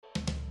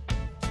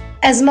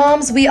As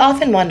moms, we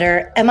often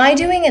wonder, am I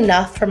doing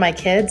enough for my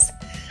kids?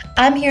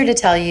 I'm here to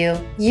tell you,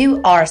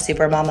 you are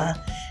super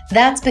mama.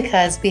 That's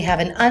because we have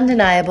an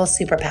undeniable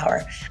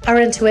superpower,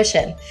 our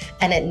intuition,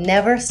 and it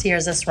never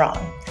steers us wrong.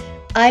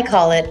 I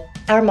call it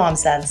our mom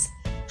sense.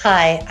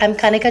 Hi, I'm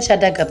Kanika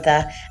Chadda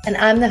Gupta, and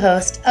I'm the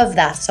host of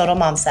That's Total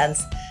Mom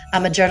Sense.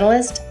 I'm a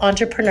journalist,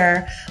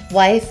 entrepreneur,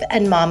 wife,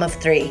 and mom of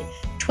 3,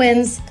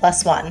 twins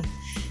plus 1.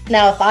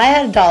 Now, if I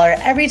had $1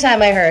 every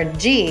time I heard,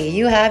 gee,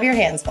 you have your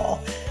hands full.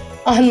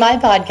 On my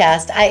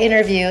podcast, I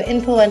interview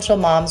influential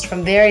moms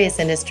from various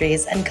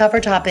industries and cover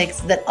topics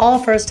that all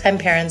first-time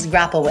parents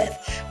grapple with,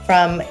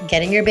 from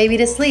getting your baby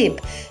to sleep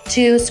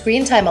to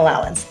screen time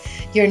allowance,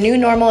 your new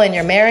normal in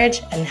your marriage,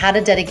 and how to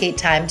dedicate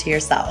time to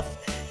yourself.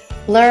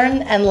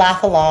 Learn and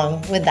laugh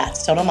along with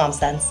That's Total Mom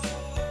Sense.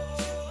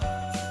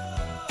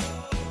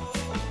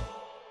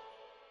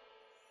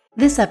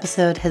 This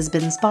episode has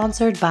been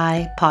sponsored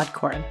by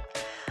Podcorn.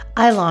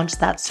 I launched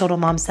That's Total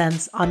Mom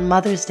Sense on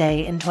Mother's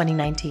Day in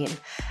 2019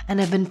 and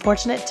have been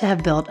fortunate to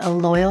have built a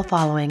loyal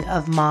following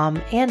of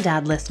mom and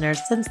dad listeners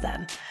since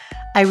then.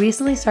 I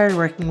recently started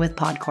working with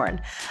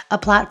Podcorn, a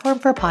platform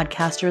for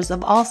podcasters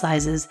of all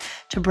sizes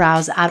to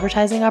browse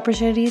advertising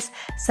opportunities,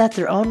 set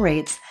their own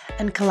rates,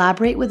 and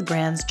collaborate with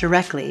brands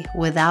directly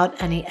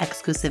without any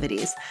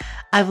exclusivities.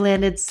 I've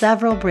landed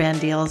several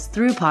brand deals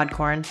through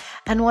Podcorn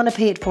and want to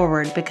pay it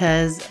forward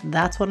because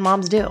that's what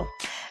moms do.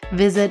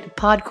 Visit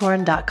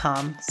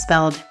podcorn.com,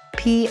 spelled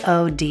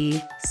PODCORN.com,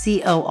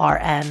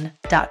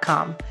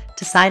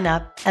 to sign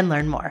up and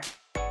learn more.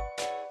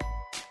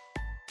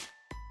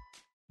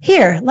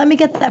 Here, let me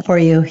get that for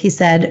you, he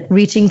said,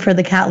 reaching for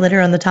the cat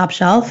litter on the top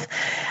shelf.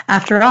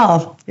 After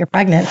all, you're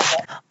pregnant.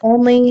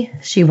 Only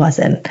she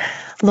wasn't.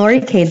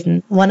 Lori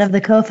Caden, one of the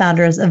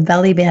co-founders of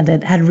Belly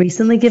Bandit, had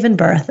recently given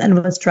birth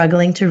and was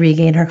struggling to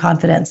regain her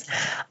confidence.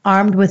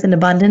 Armed with an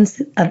abundance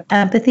of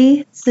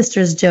empathy,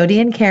 sisters Jodi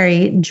and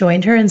Kari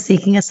joined her in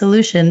seeking a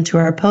solution to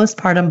her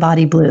postpartum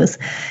body blues.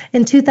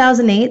 In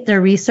 2008, their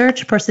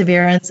research,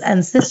 perseverance,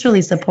 and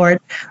sisterly support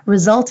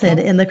resulted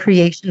in the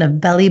creation of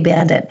Belly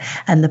Bandit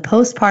and the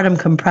postpartum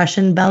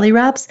compression belly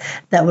wraps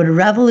that would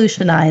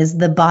revolutionize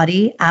the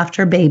body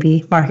after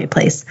baby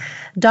marketplace.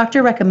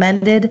 Doctor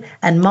recommended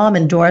and mom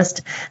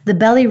endorsed, the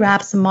belly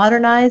wraps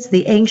modernized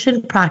the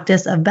ancient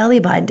practice of belly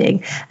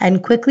binding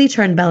and quickly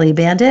turned Belly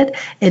Bandit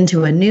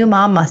into a new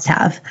mom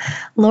must-have.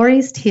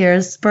 Lori's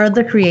tears spurred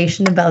the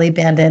creation of Belly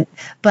Bandit,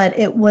 but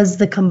it was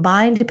the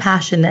combined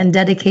passion and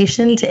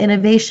dedication to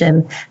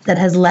innovation that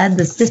has led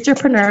the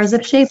Sisterpreneurs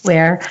of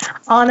Shapewear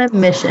on a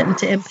mission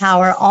to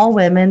empower all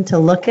women to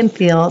look and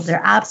feel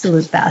their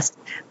absolute best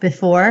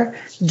before,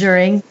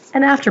 during,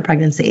 and after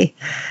pregnancy.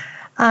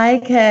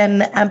 I can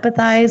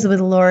empathize with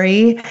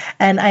Lori,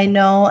 and I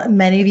know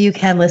many of you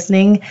can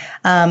listening.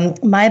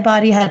 My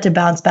body had to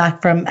bounce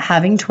back from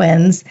having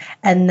twins,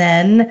 and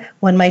then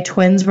when my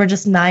twins were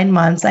just 9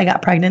 months, I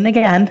got pregnant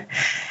again.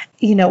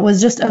 Was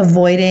just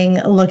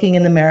avoiding looking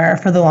in the mirror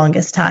for the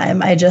longest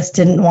time. I just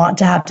didn't want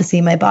to have to see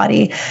my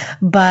body.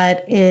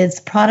 But it's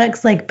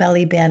products like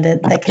Belly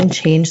Bandit that can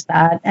change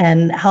that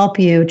and help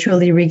you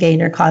truly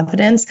regain your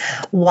confidence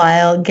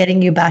while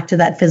getting you back to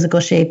that physical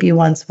shape you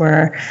once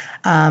were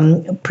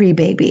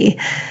pre-baby.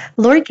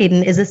 Lori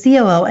Caden is a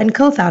COO and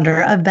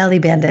co-founder of Belly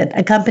Bandit,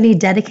 a company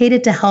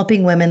dedicated to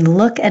helping women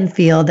look and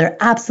feel their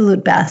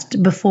absolute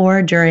best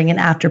before, during, and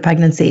after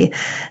pregnancy.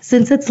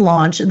 Since its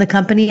launch, the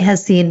company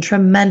has seen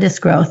tremendous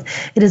growth.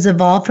 It has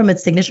evolved from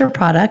its signature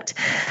product,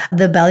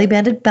 the Belly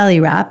Bandit Belly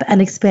Wrap, and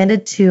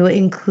expanded to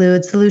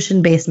include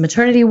solution-based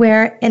maternity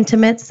wear,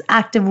 intimates,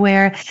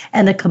 activewear,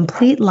 and a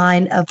complete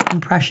line of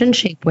compression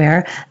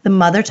shapewear, the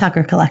Mother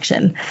Tucker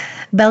collection.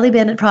 Belly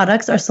Bandit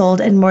products are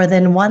sold in more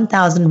than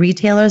 1,000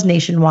 retailers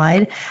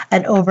nationwide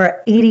and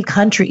over 80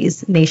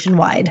 countries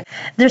nationwide.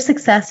 Their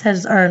success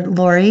has earned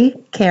Lori,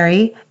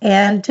 Kari,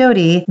 and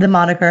Jodi the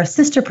moniker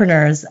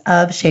Sisterpreneurs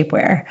of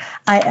Shapewear.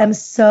 I am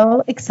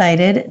so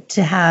excited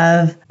to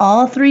have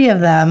all 3 of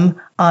them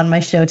on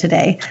my show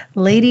today.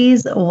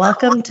 Ladies,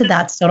 welcome to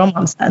That's Total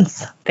Mom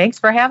Sense. Thanks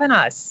for having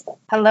us.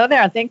 Hello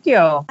there. Thank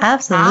you.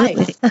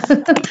 Absolutely.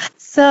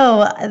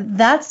 So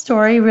that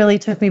story really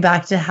took me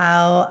back to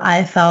how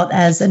I felt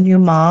as a new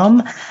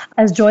mom.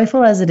 As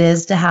joyful as it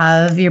is to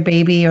have your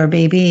baby or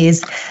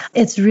babies,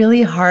 it's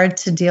really hard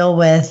to deal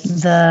with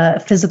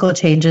the physical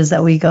changes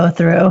that we go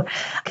through.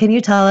 Can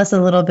you tell us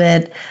a little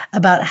bit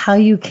about how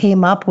you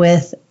came up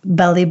with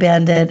Belly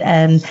Bandit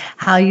and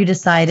how you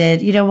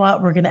decided, you know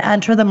what, we're going to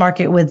enter the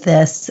market with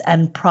this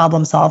and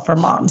problem solve for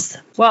moms?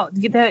 Well,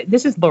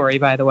 this is Lori,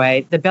 by the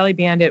way. The Belly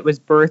Bandit was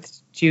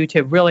birthed due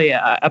to really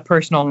a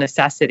personal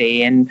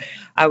necessity. And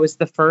I was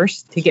the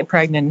first to get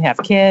pregnant and have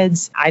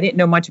kids. I didn't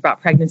know much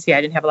about pregnancy.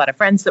 I didn't have a lot of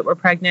friends that were were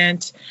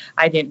pregnant.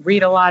 I didn't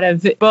read a lot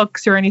of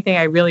books or anything.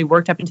 I really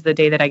worked up into the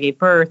day that I gave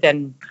birth,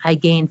 and I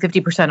gained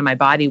 50% of my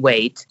body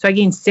weight. So I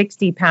gained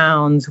 60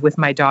 pounds with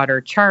my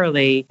daughter,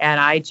 Charlie. And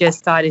I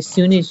just thought, as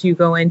soon as you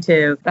go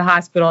into the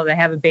hospital to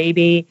have a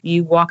baby,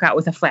 you walk out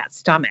with a flat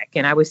stomach.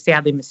 And I was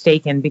sadly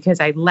mistaken, because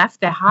I left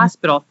the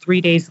hospital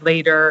 3 days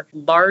later,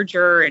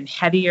 larger and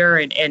heavier,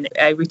 and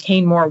I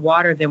retained more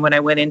water than when I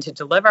went in to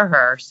deliver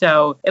her.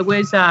 So it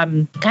was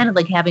kind of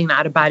like having an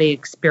out-of-body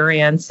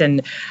experience.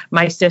 And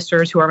my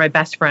sisters, who are my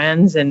best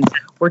friends, and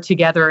we're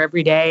together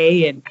every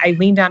day. And I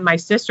leaned on my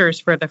sisters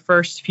for the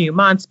first few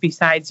months.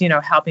 Besides,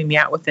 helping me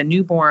out with the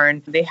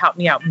newborn, they helped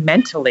me out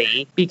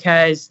mentally,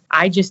 because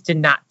I just did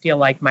not feel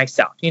like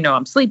myself.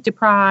 I'm sleep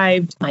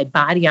deprived. My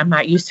body, I'm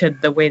not used to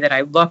the way that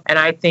I look. And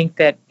I think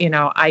that,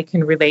 I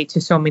can relate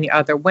to so many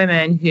other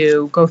women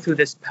who go through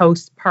this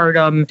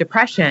postpartum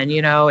depression.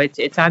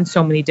 It's on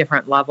so many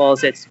different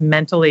levels. It's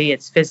mentally,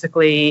 it's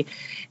physically.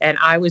 And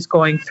I was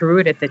going through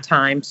it at the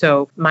time.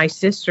 So my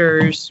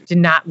sisters did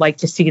not like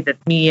to see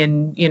me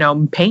in,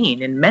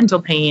 pain and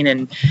mental pain.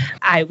 And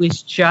I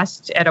was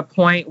just at a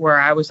point where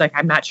I was like,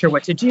 I'm not sure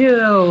what to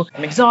do.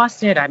 I'm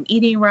exhausted. I'm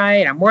eating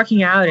right. I'm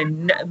working out.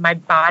 And my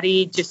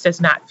body just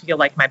does not feel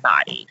like my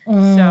body.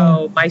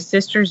 So my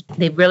sisters,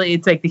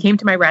 it's like they came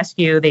to my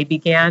rescue. They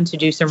began to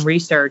do some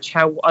research,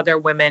 how other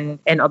women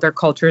and other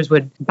cultures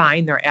would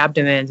bind their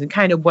abdomens and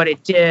kind of what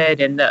it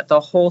did and the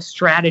whole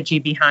strategy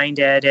behind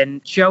it.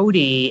 And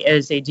Jodi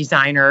is a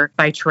designer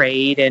by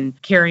trade, and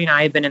Kari and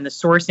I have been in the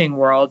sourcing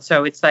world.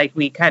 So it's like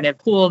we kind of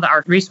pooled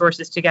our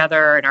resources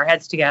together and our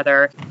heads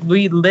together.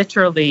 We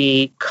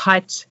literally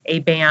cut a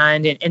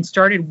band and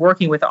started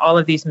working with all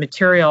of these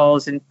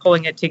materials and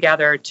pulling it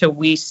together till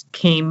we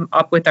came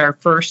up with our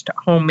first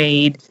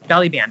homemade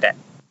belly bandit.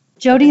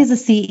 Jodi is the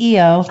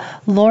CEO,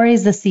 Lori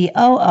is the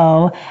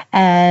COO,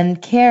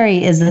 and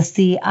Kari is the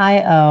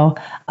CIO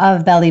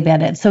of Belly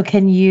Bandit. So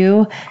can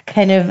you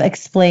kind of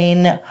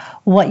explain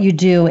what you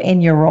do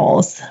in your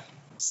roles?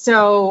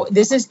 So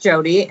this is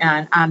Jodi,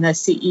 and I'm the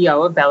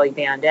CEO of Belly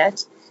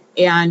Bandit.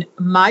 And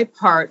my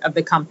part of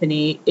the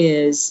company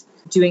is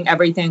doing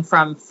everything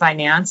from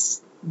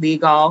finance,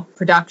 legal,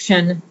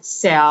 production,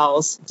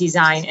 sales,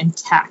 design, and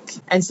tech.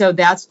 And so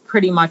that's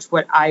pretty much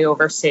what I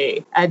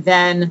oversee. And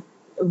then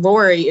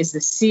Lori is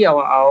the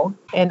COO.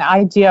 And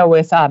I deal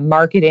with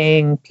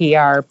marketing,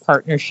 PR,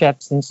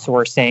 partnerships, and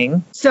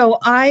sourcing. So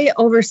I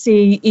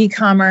oversee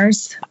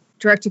e-commerce,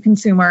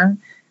 direct-to-consumer,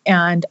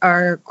 and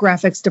our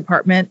graphics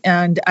department.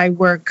 And I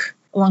work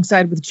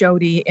alongside with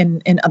Jodi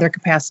in other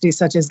capacities,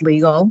 such as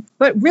legal.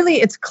 But really,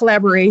 it's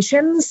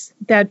collaborations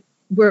that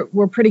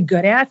we're pretty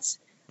good at.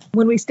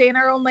 When we stay in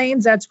our own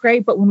lanes, that's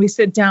great. But when we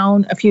sit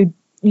down a few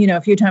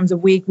times a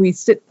week, we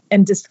sit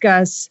and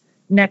discuss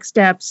next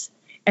steps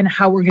and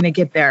how we're going to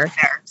get there.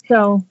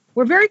 So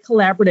we're very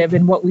collaborative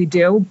in what we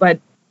do,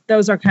 but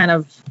those are kind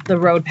of the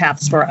road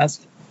paths for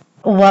us.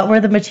 What were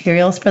the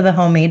materials for the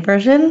homemade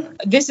version?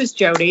 This is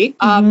Jodi.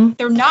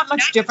 They're not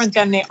much different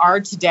than they are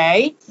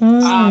today.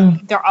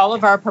 They're all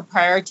of our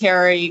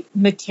proprietary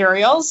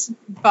materials,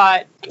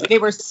 but they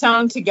were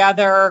sewn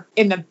together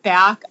in the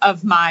back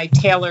of my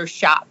tailor's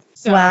shop.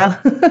 So wow.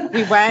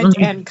 We went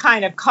and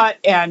kind of cut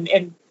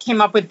and came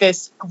up with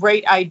this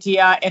great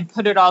idea and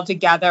put it all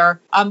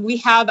together. We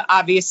have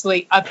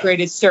obviously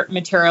upgraded certain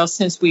materials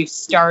since we've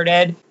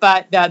started,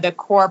 but the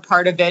core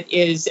part of it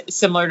is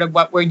similar to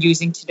what we're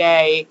using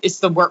today. It's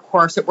the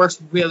workhorse. It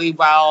works really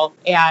well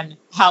and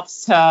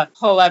helps to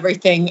pull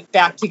everything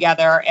back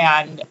together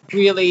and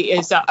really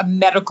is a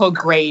medical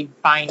grade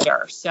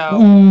binder.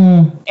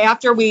 So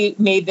after we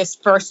made this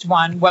first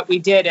one, what we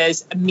did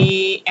is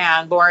me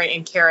and Lori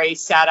and Kari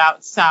sat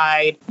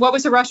outside. What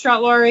was the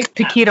restaurant, Lori?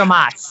 Paquito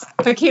Mas.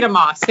 Paquito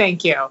Mas,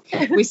 thank you.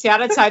 We sat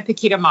outside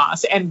Paquito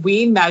Mas and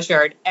we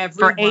measured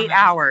for 8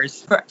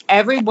 hours for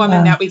every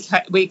woman that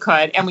we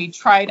could, and we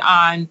tried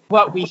on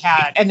what we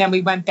had, and then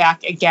we went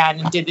back again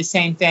and did the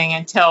same thing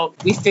until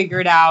we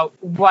figured out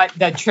what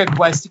the trick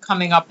was to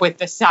coming up with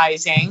the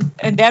sizing,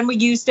 and then we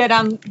used it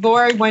on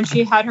Lori when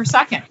she had her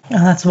second.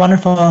 Oh, that's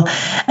wonderful.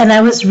 And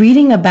I was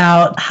reading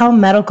about how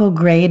medical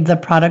grade the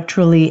product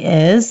truly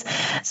is.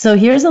 So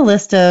here's a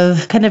list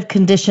of kind of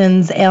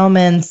conditions,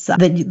 ailments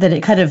that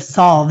it kind of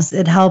solves.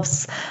 It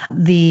helps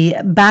the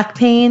back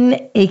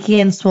pain, achy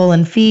and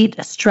swollen feet,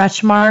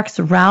 stretch marks,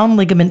 round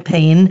ligament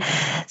pain,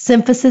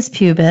 symphysis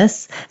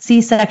pubis,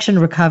 C-section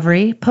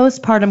recovery,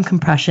 postpartum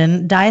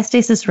compression,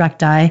 diastasis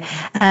recti,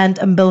 and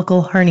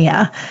umbilical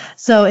hernia.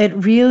 So it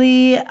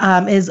really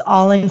is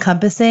all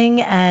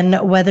encompassing.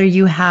 And whether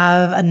you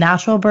have a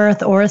natural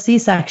birth or a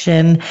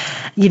C-section,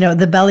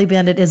 the Belly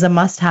Bandit is a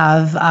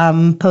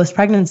must-have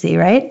post-pregnancy,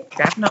 right?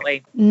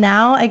 Definitely.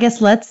 Now, I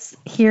guess let's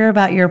hear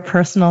about your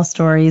personal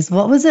stories.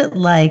 What was it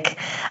like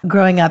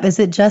growing up? Is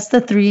it just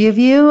the three of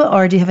you,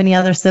 or do you have any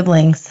other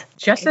siblings?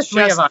 Just the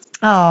three of us.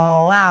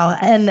 Oh, wow.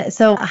 And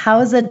so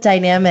how is it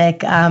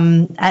dynamic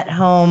at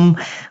home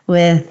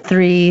with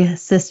three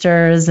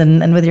sisters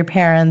and with your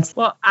parents?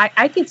 Well,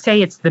 I could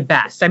say it's the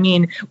best. I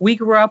mean, we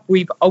grew up,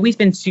 we've always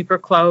been super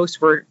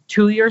close. We're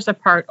 2 years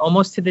apart,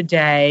 almost to the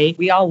day.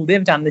 We all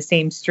lived on the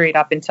same street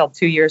up until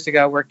 2 years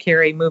ago, where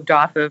Kari moved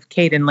off of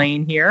Caden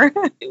Lane here.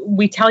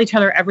 We tell each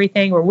other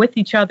everything. We're with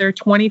each other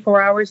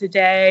 24 hours a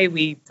day.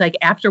 Like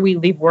after we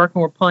leave work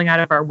and we're pulling out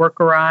of our work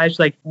garage,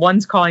 like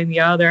one's calling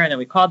the other, and then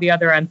we call the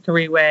other on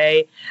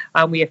three-way.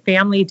 We have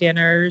family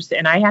dinners.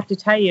 And I have to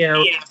tell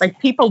you, like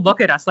people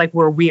look at us like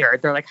we're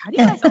weird. They're like, how do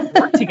you guys all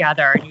work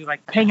together? And you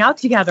like hang out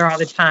together all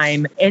the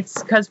time.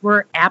 It's because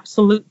we're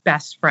absolute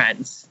best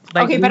friends.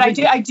 Like, okay, but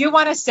I do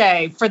want to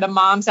say for the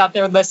moms out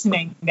there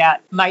listening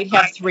that might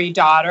have three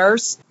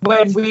daughters,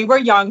 when we were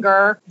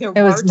younger, there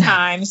were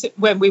times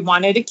when we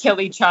wanted to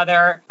kill each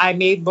other. I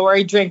made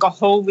Lori drink a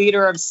whole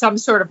liter of some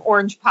sort of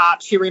orange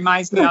pop she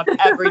reminds me of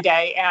every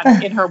day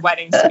and in her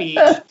wedding speech,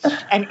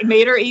 and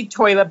made her eat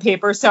toilet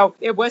paper. So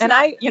it wasn't,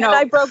 and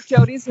I broke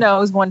Jodi's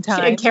nose one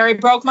time. And Kari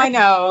broke my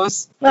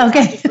nose. Okay.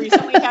 I just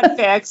recently had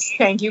fixed.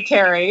 Thank you,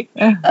 Kari.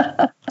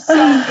 So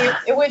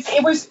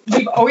it was,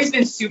 we've always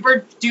been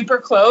super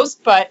duper close,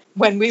 but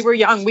when we were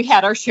young, we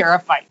had our share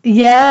of fights.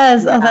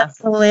 Yes. Oh, that's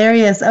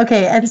hilarious.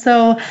 Okay. And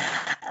so,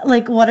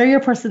 like, what are your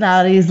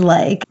personalities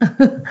like?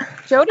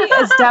 Jodi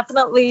is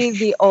definitely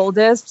the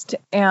oldest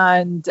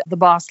and the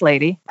boss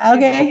lady.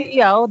 Okay.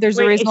 CEO. There's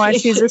a reason why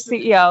she's a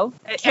CEO.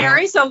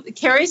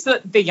 Kari's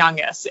the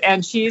youngest,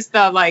 and she's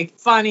the like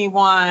funny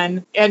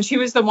one, and she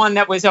was the one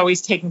that was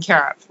always taken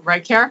care of.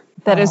 Right, Kari?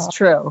 That is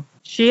true.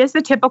 She is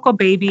the typical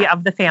baby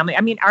of the family.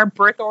 I mean, our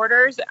birth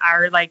orders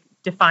are like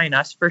define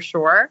us for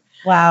sure.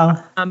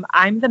 Wow.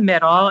 I'm the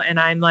middle, and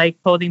I'm like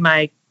holding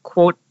my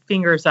quote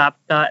fingers up,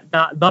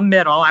 the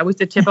middle. I was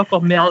the typical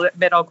middle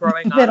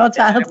growing up. Middle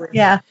child.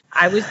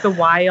 I was the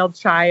wild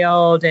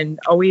child and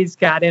always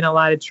got in a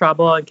lot of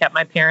trouble and kept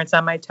my parents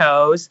on my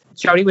toes.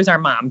 Jodi was our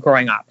mom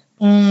growing up.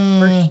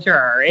 For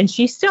sure. And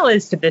she still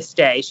is to this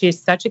day. She's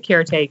such a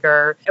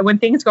caretaker. And when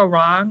things go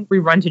wrong, we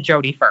run to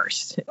Jodi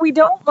first. We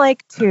don't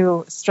like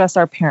to stress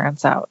our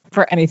parents out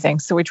for anything,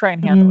 so we try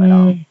and handle it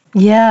all.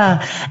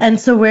 Yeah.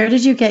 And so where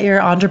did you get your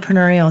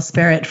entrepreneurial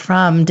spirit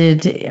from?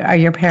 Are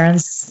your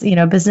parents,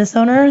 business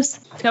owners?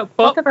 So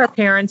both of our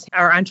parents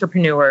are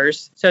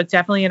entrepreneurs. So it's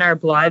definitely in our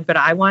blood. But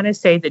I want to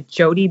say that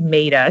Jodi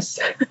made us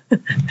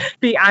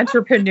be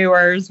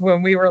entrepreneurs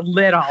when we were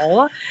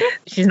little.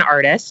 She's an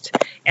artist,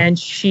 and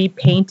she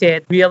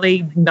painted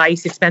really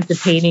nice, expensive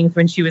paintings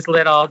when she was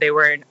little. They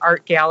were in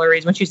art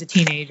galleries when she was a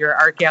teenager,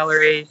 art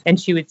galleries, and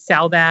she would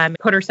sell them,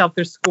 put herself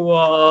through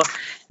school,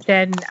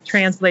 then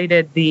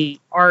translated the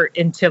art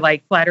into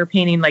like splatter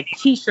painting, like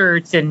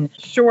t-shirts and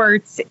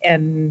shorts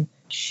and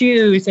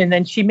shoes. And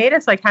then she made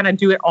us like kind of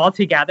do it all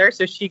together.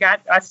 So she got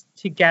us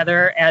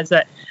together as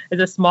a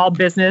small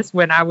business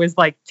when I was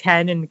like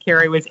 10 and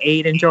Kari was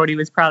 8 and Jodi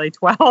was probably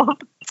 12.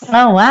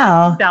 Oh,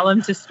 wow. Sell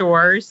them to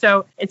stores.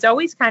 So it's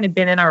always kind of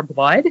been in our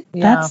blood.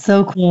 That's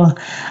so cool.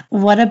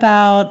 What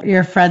about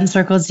your friend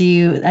circles? I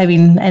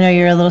know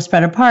you're a little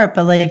spread apart,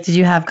 but like, did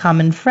you have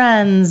common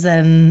friends?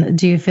 And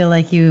do you feel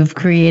like you've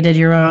created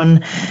your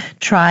own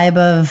tribe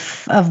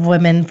of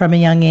women from a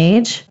young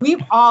age?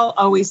 We've all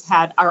always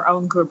had our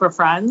own group of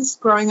friends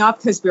growing up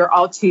because we were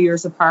all 2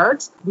 years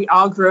apart. We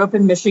all grew up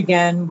in Michigan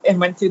and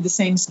went through the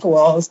same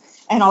schools.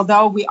 And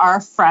although we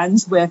are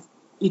friends with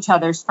each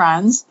other's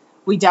friends,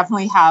 we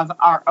definitely have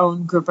our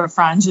own group of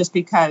friends just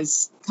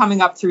because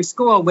coming up through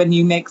school, when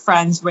you make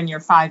friends when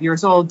you're 5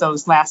 years old,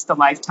 those last a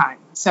lifetime.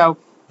 So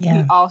we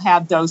all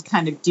have those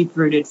kind of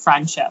deep-rooted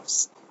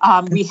friendships.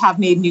 We have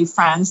made new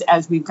friends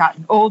as we've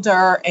gotten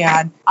older,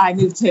 and I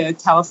moved to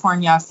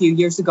California a few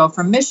years ago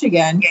from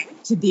Michigan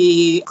to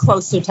be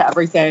closer to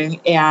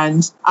everything,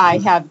 and I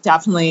have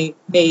definitely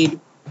made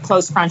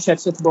close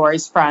friendships with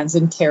Lori's friends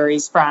and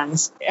Kari's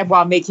friends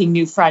while making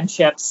new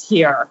friendships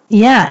here.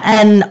 Yeah.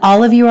 And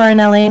all of you are in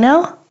LA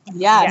now?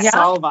 Yes,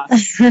 all of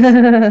us.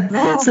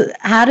 So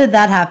how did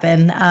that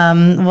happen?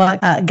 What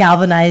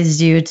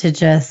galvanized you to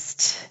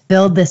just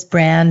build this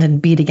brand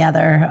and be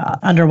together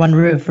under one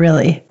roof,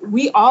 really?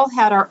 We all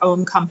had our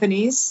own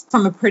companies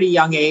from a pretty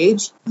young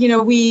age.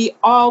 We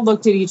all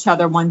looked at each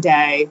other one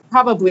day,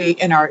 probably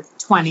in our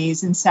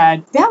 20s, and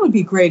said, that would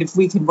be great if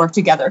we could work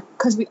together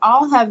because we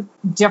all have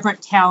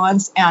different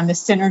talents and the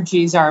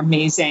synergies are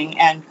amazing.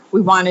 And we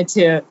wanted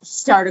to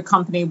start a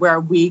company where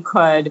we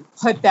could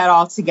put that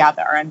all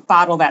together and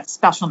bottle that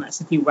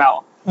specialness, if you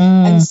will.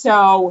 And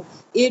so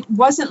it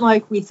wasn't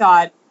like we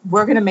thought,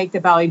 we're going to make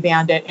the Belly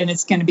Bandit and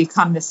it's going to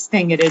become this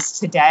thing it is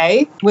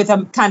today with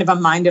a kind of a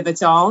mind of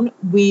its own.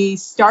 We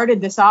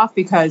started this off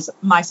because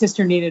my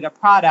sister needed a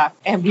product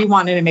and we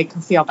wanted to make her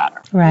feel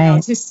better.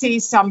 Right. To see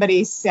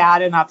somebody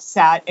sad and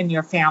upset in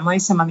your family,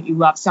 someone that you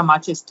love so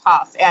much, is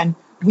tough. And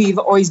we've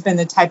always been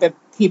the type of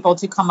people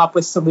to come up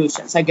with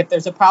solutions. Like if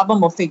there's a problem,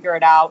 we'll figure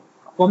it out.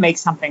 We'll make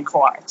something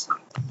for it.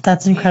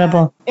 That's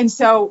incredible. And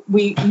so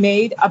we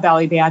made a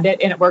Belly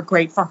Bandit and it worked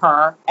great for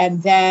her.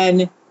 And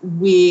then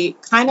we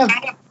kind of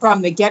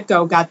from the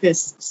get-go got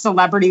this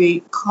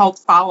celebrity cult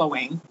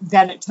following.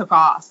 Then it took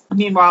off.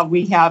 Meanwhile,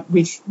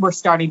 we're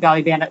starting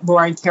Belly Bandit.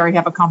 Laura and Kari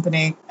have a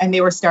company, and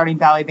they were starting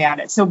Belly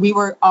Bandit. So we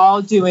were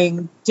all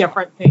doing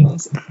different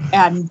things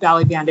and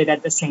Belly Bandit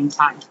at the same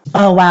time.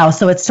 Oh, wow.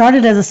 So it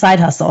started as a side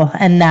hustle,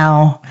 and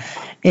now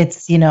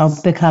it's,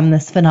 become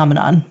this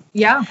phenomenon.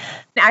 Yeah.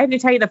 I have to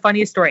tell you the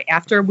funniest story.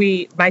 After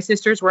my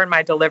sisters were in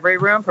my delivery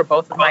room for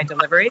both of my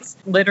deliveries,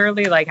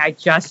 literally, I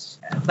just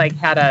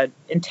had a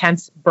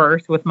intense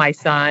birth with my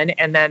son.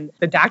 And then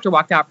the doctor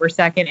walked out for a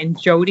second and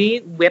Jodi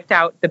whipped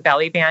out the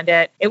Belly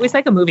Bandit. It was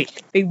like a movie.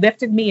 They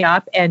lifted me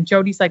up and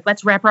Jodi's like,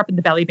 let's wrap her up in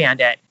the Belly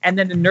Bandit. And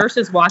then the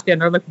nurses walked in.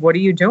 They're like, what are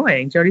you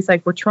doing? Jodi's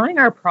like, we're trying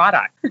our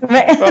product.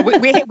 Well,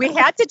 we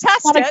had to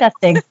test Product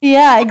testing.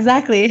 Yeah,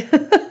 exactly.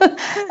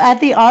 At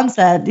the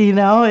onset,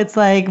 it's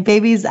like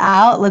baby's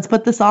out. Let's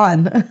put this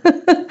on.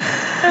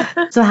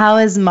 So how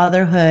has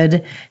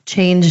motherhood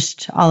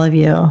changed all of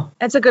you?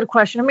 That's a good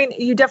question. I mean,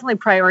 you definitely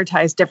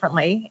prioritize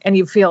differently and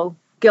you feel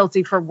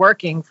guilty for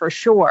working for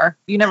sure.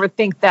 You never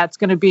think that's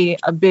going to be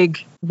a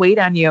big weight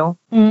on you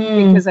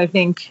because I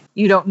think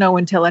you don't know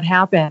until it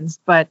happens.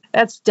 But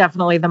that's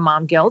definitely the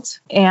mom guilt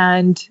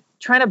and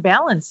trying to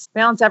balance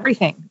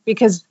everything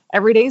because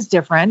every day is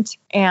different.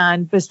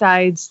 And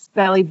besides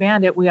Belly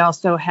Bandit, we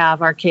also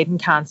have our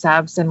Caden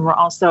concepts and we're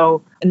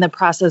also in the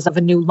process of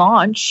a new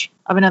launch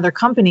of another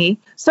company.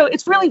 So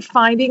it's really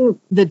finding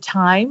the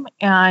time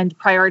and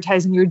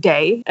prioritizing your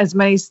day. As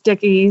many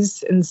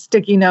stickies and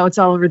sticky notes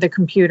all over the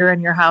computer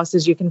in your house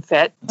as you can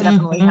fit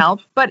definitely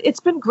help. But it's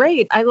been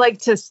great. I like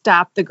to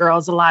stop the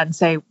girls a lot and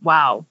say,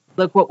 wow,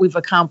 look what we've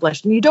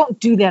accomplished. And you don't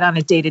do that on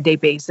a day-to-day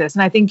basis.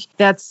 And I think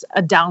that's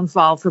a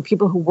downfall for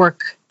people who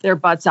work their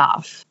butts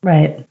off.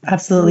 Right.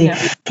 Absolutely.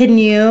 Yeah. Can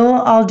you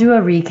all do a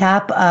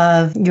recap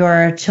of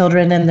your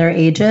children and their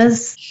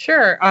ages?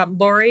 Sure.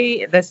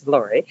 This is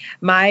Lori.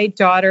 My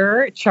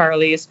daughter,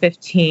 Charlie, is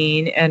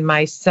 15 and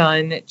my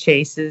son,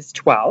 Chase, is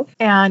 12.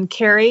 And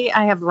Kari,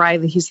 I have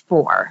Riley, he's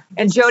 4.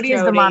 And Jodi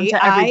is the mom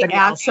to everybody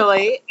else.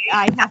 I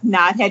have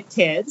not had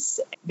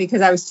kids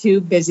because I was too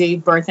busy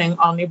birthing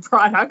all new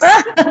products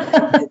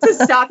to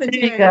stop and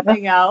do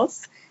anything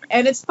else.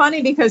 And it's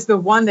funny because the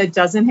one that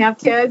doesn't have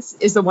kids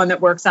is the one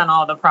that works on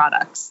all the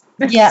products.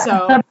 Yeah.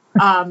 So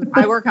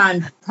I work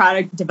on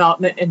product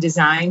development and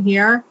design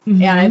here.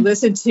 And I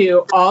listen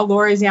to all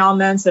Lori's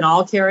elements and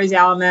all Kari's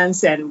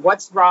elements and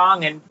what's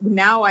wrong. And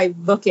now I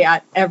look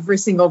at every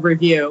single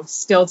review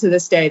still to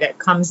this day that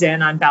comes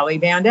in on Belly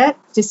Bandit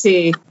to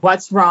see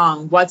what's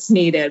wrong, what's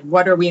needed,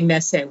 what are we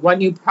missing, what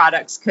new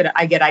products could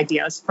I get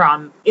ideas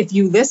from. If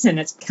you listen,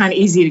 it's kind of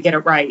easy to get it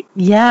right.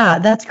 Yeah,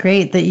 that's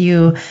great that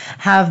you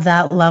have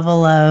that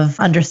level of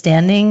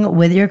understanding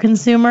with your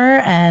consumer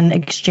and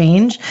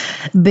exchange,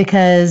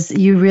 because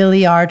you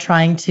really are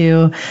trying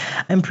to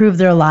improve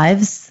their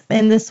lives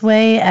in this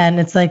way. And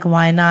it's like,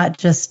 why not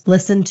just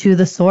listen to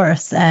the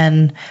source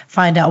and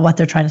find out what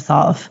they're trying to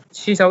solve?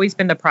 She's always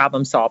been the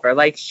problem solver.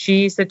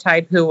 She's the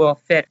type who will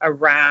fit a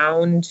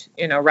round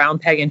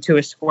peg into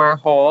a square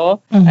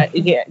hole.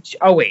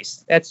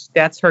 Always.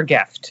 That's her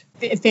gift.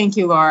 Thank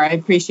you, Laura. I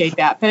appreciate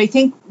that. But I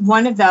think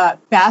one of the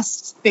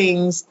best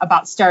things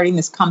about starting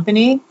this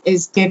company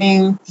is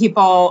getting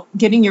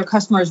your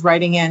customers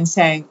writing in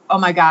saying, oh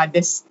my God,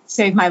 this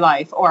saved my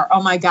life, or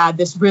oh my God,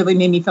 this really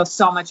made me feel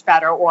so much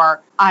better,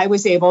 or I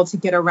was able to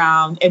get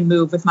around and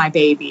move with my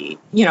baby.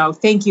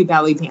 Thank you,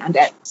 Belly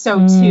Bandit.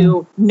 So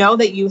to know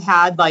that you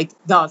had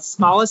the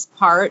smallest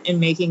part in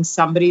making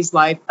somebody's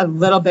life a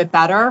little bit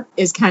better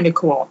is kind of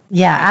cool.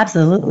 Yeah,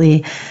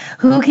 absolutely.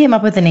 Who came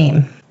up with the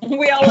name?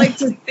 We all like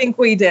to think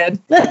we did.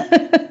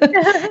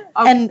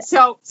 And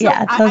so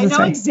I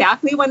know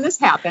exactly when this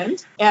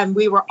happened. And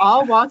we were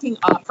all walking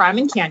up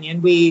Fryman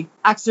Canyon. We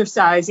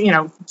exercise,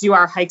 do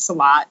our hikes a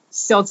lot,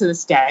 still to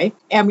this day.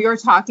 And we were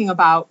talking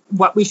about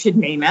what we should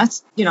name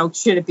it.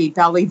 Should it be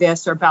Belly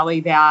this or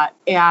Belly that?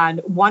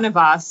 And one of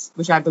us,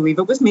 which I believe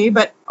it was me,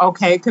 but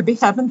okay, it could be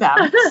Heaven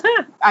them.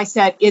 I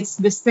said, it's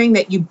this thing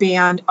that you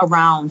band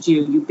around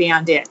you. You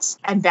band it.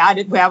 And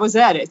that was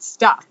it. It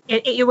stuck.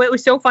 It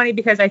was so funny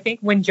because I think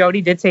when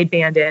Jodi did say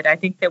bandit, I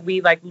think that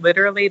we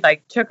literally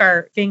took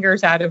our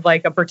fingers out of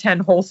a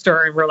pretend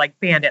holster and we're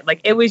bandit.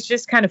 It was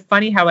just kind of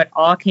funny how it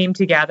all came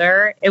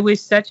together. It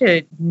was such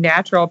a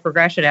natural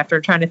progression after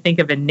trying to think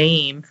of a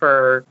name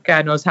for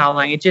God knows how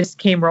long. It just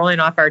came rolling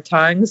off our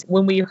tongues.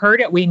 When we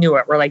heard it, we knew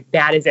it. We're like,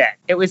 that is it.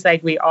 It was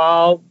we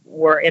all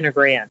were in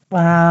agreement.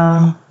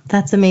 Wow.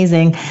 That's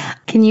amazing.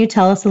 Can you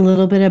tell us a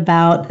little bit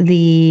about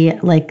the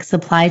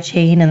supply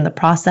chain and the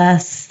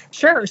process?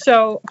 Sure.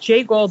 So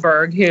Jay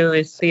Goldberg, who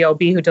is the OB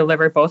who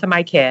delivered both of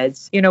my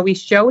kids, we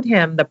showed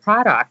him the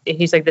product. And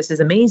he's like, this is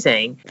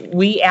amazing.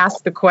 We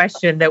asked the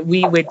question that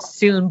we would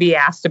soon be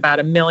asked about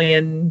 1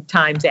 million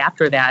times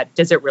after that.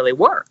 Does it really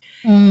work?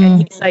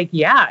 And he's like,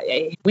 yeah,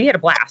 we had a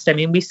blast. I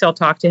mean, we still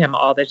talk to him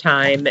all the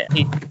time.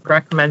 He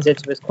recommends it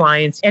to his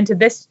clients. And to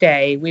this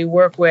day, we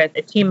work with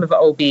a team of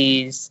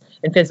OBs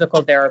and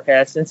physical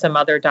therapists and some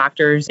other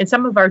doctors. And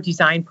some of our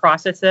design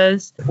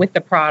processes with the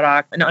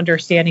product and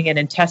understanding it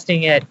and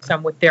testing it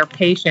some with their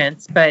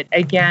patients. But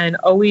again,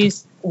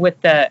 always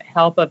with the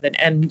help of an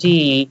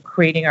MD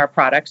creating our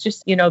products,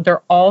 just,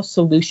 they're all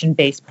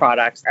solution-based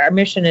products. Our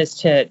mission is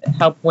to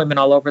help women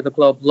all over the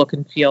globe look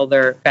and feel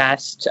their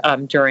best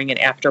during and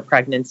after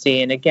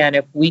pregnancy. And again,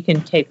 if we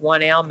can take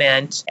one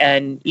ailment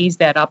and ease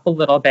that up a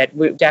little bit,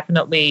 we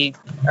definitely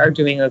are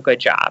doing a good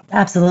job.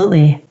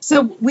 Absolutely.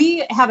 So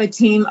we have a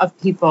team of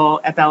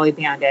people at Belly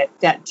Bandit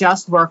that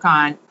just work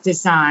on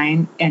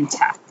design and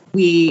tech.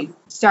 We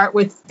start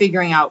with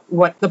figuring out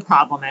what the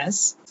problem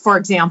is. For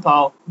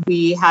example,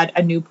 we had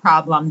a new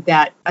problem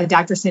that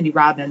Dr. Cindy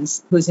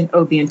Robbins, who's an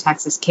OB in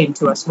Texas, came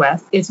to us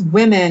with. It's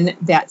women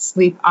that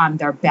sleep on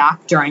their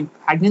back during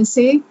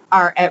pregnancy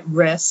are at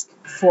risk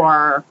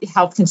for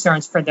health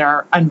concerns for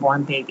their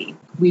unborn baby.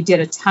 We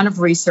did a ton of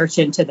research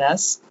into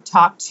this,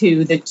 talked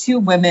to the 2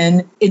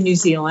 women in New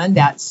Zealand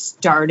that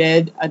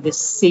started this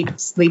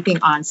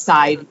sleeping on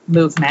side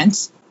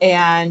movement.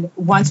 And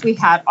once we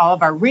had all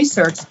of our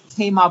research,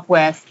 came up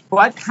with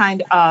what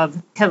kind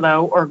of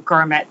pillow or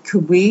garment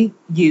could we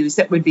use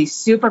that would be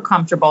super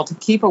comfortable to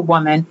keep a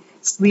woman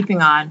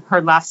sleeping on her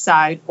left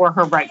side or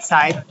her right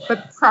side,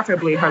 but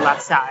preferably her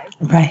left side.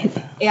 Right.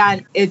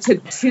 And it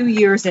took 2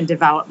 years in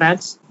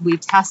development. We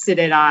tested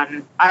it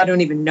on, I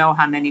don't even know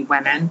how many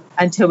women,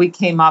 until we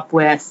came up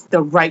with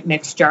the right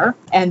mixture.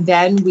 And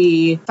then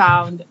we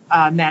found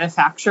a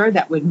manufacturer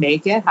that would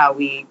make it how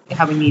we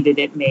needed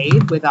it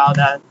made, with all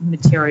the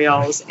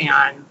materials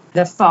and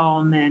the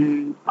foam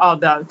and all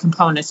the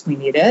components we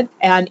needed.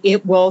 And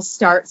it will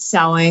start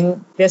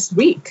selling this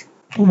week.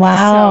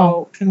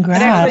 Wow. So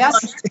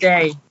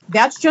Congrats.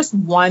 that's just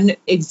one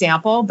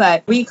example,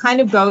 but we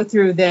kind of go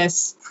through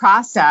this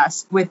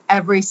process with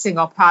every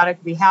single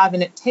product we have,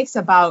 and it takes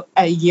about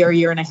a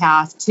year and a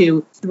half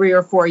to 3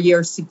 or 4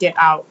 years to get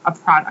out a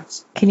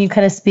product. Can you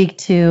kind of speak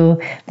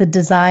to the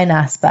design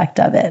aspect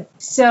of it?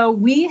 So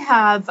we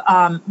have,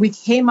 we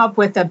came up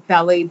with the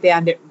Belly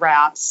Bandit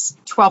wraps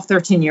 12,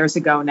 13 years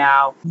ago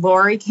now.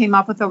 Lori came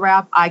up with a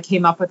wrap, I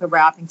came up with a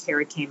wrap, and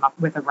Kari came up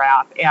with a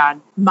wrap.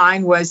 And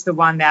mine was the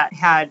one that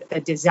had the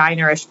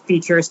designer-ish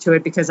features to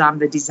it because I'm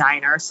the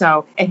designer.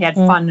 So it had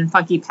fun and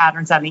funky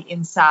patterns on the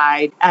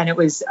inside, and it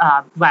was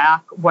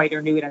black, white,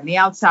 or nude on the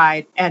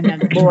outside. And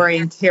then Lori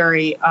and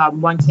Kari,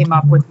 one came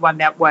up with one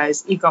that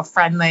was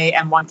eco-friendly,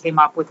 and one came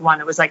up with one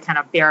that was like kind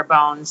of bare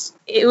bones.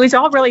 It was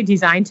all really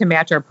designed to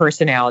match our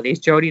personalities.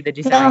 Jodi, the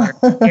designer,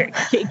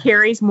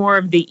 Kari's more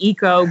of the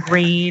eco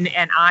green,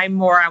 and I'm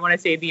more, I want to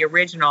say, the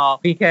original,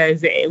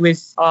 because it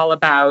was all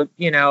about,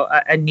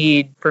 a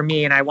need for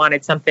me, and I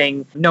wanted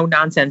something no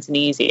nonsense and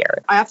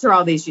easier. After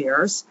all these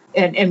years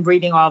and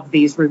reading all of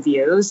these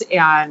reviews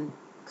and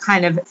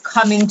kind of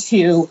coming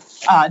to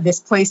this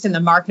place in the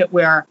market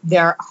where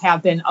there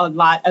have been a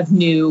lot of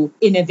new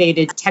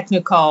innovative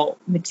technical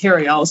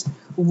materials,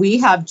 we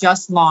have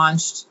just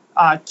launched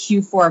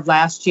Q4 of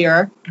last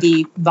year,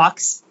 the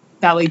Luxe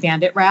Belly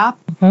Bandit wrap.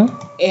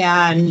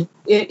 And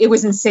it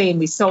was insane.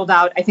 We sold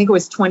out, I think it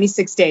was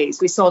 26 days.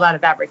 We sold out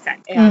of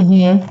everything.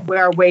 And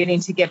we're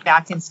waiting to get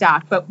back in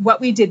stock. But what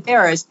we did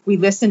there is we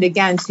listened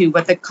again to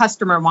what the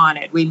customer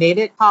wanted. We made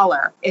it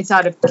taller. It's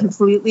out of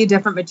completely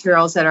different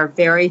materials that are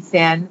very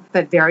thin,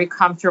 but very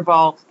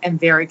comfortable and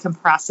very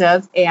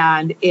compressive.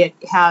 And it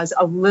has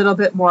a little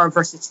bit more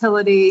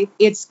versatility.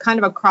 It's kind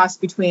of a cross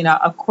between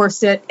a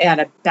corset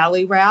and a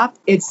belly wrap.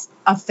 It's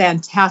a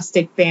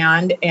fantastic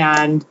band,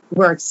 and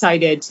we're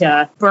excited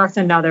to birth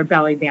another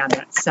Belly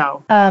Bandit.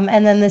 So, and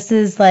then this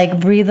is like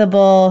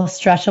breathable,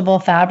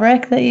 stretchable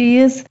fabric that you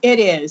use? It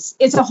is.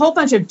 It's a whole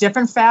bunch of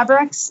different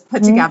fabrics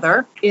put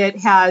together.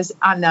 It has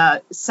on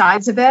the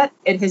sides of it,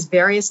 it has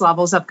various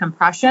levels of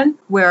compression,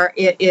 where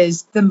it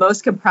is the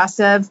most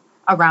compressive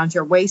around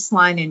your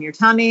waistline and your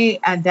tummy.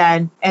 And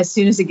then as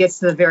soon as it gets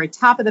to the very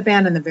top of the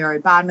band and the very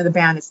bottom of the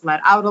band, it's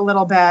let out a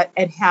little bit.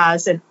 It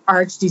has an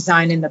arch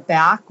design in the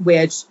back,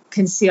 which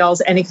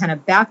conceals any kind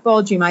of back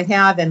bulge you might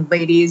have. And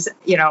ladies,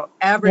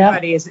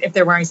 everybody is, if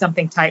they're wearing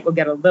something tight, will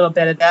get a little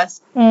bit of this.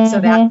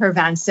 So that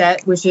prevents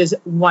it, which is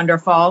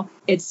wonderful.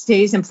 It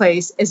stays in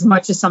place as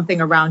much as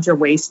something around your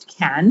waist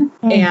can.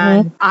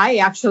 And I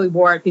actually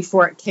wore it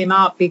before it came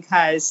out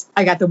because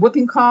I got the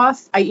whooping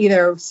cough. I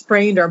either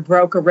sprained or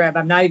broke a rib.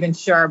 I'm not even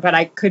sure, but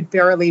I could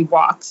barely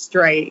walk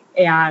straight.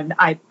 And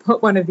I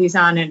put one of these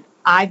on, and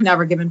I've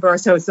never given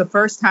birth. So it's the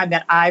first time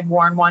that I've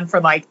worn one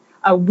for like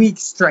a week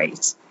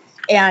straight.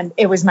 And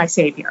it was my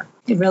savior.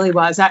 It really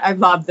was. I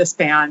love this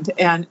band.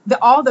 And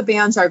all the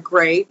bands are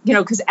great,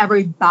 because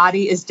every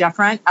body is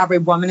different. Every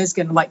woman is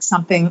going to like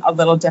something a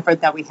little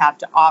different that we have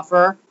to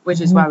offer,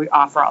 which is why we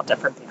offer all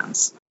different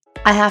bands.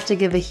 I have to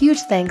give a huge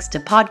thanks to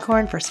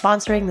Podcorn for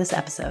sponsoring this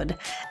episode.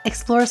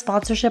 Explore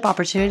sponsorship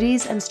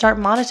opportunities and start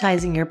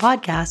monetizing your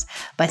podcast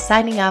by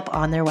signing up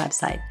on their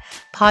website,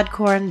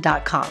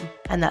 podcorn.com.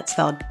 And that's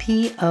spelled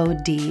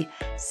PODCORN.com.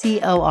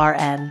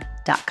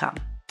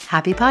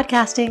 Happy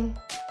podcasting.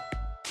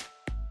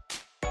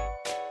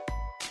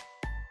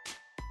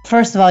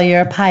 First of all,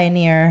 you're a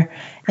pioneer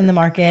in the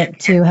market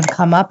to have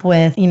come up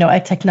with, a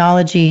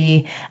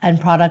technology and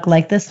product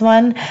like this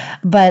one.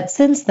 But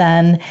since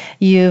then,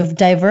 you've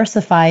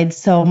diversified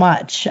so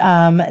much.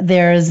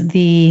 There's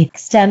the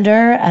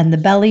extender and the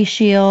belly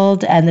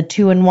shield and the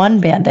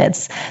 2-in-1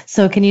 bandits.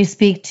 So can you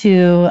speak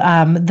to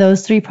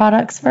those 3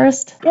 products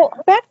first? Well,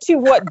 back to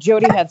what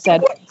Jodi had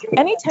said,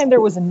 anytime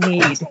there was a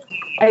need,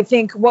 I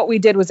think what we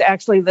did was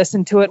actually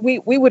listen to it.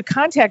 We would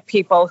contact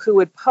people who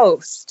would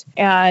post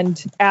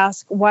and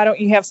ask, why don't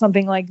you have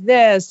something like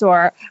this?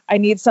 Or I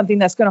need something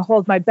that's going to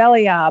hold my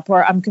belly up,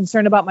 or I'm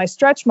concerned about my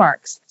stretch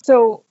marks.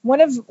 So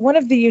one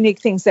of the unique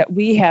things that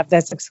we have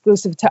that's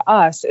exclusive to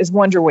us is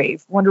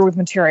Wonderweave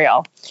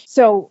material.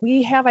 So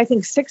we have, I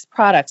think, 6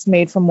 products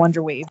made from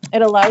Wonderweave.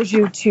 It allows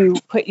you to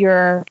put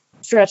your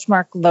stretch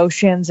mark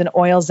lotions and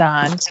oils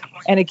on,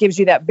 and it gives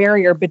you that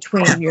barrier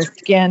between your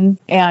skin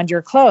and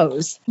your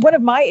clothes. One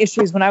of my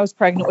issues when I was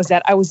pregnant was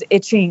that I was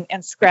itching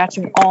and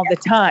scratching all the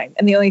time.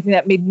 And the only thing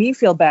that made me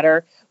feel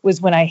better was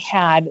when I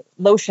had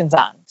lotions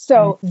on.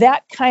 So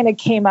that kind of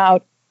came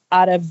out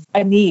of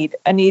a need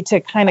to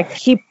kind of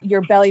keep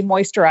your belly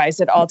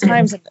moisturized at all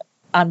times,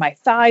 on my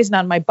thighs and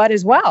on my butt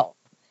as well.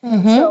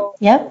 So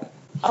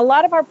a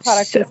lot of our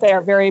products, they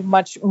are very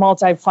much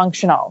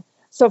multifunctional.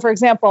 So, for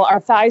example, our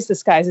Thighs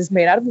Disguise is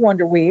made out of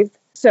Wonderweave.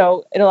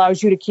 So it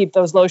allows you to keep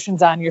those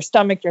lotions on your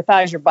stomach, your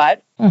thighs, your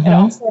butt. It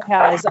also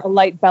has a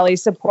light belly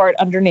support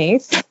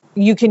underneath.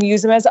 You can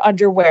use them as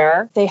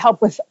underwear. They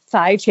help with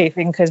thigh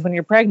chafing because when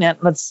you're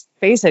pregnant, let's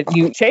face it,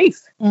 you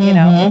chafe,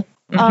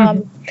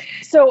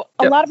 So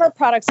a lot of our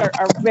products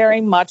are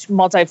very much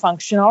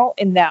multifunctional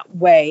in that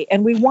way.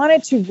 And we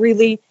wanted to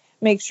really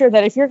make sure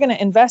that if you're going to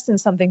invest in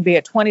something, be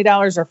it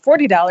 $20 or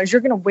 $40,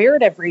 you're going to wear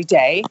it every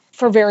day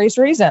for various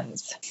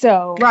reasons.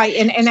 So right.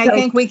 And I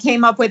think we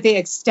came up with the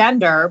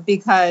extender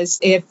because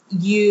if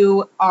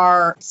you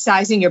are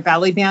sizing your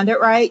belly bandit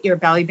right, your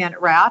belly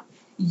bandit wrap,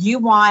 you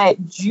want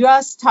it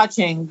just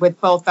touching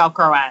with both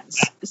Velcro ends.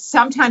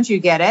 Sometimes you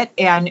get it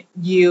and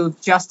you've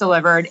just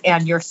delivered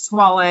and you're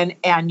swollen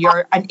and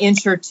you're an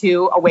inch or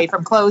 2 away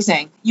from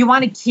closing. You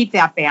want to keep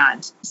that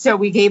band. So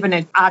we gave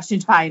an option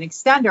to buy an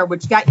extender,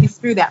 which got you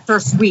through that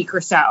first week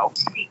or so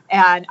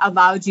and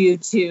allowed you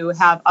to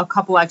have a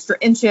couple extra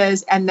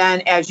inches. And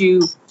then as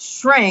you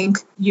shrink,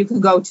 you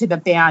can go to the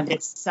band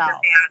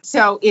itself.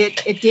 So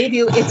it gave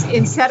you, it's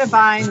instead of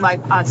buying like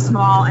a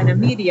small and a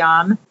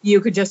medium,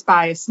 you could just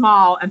buy a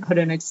small and put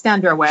an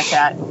extender with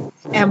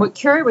it. And what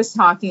Kari was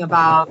talking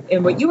about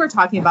and what you were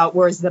talking about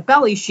was the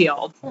belly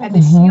shield. And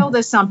the shield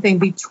is something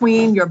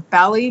between your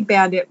belly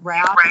bandit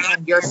wrap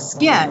and your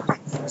skin.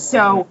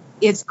 So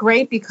it's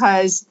great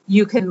because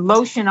you can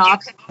lotion up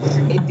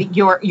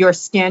your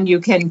skin. You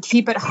can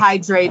keep it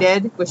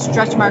hydrated with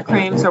stretch mark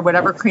creams or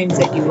whatever creams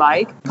that you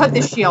like. Put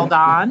the shield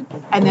on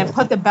and then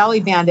put the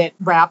belly bandit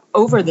wrap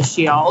over the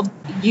shield.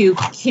 You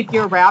keep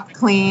your wrap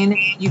clean.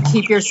 You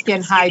keep your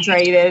skin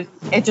hydrated.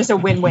 It's just a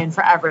win-win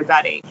for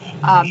everybody.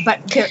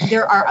 But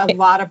there are a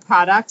lot of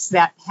products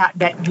that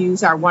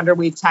use our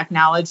Wonderweave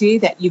technology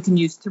that you can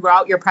use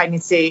throughout your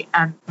pregnancy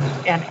and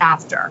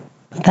after.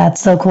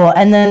 That's so cool.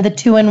 And then the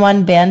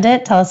 2-in-1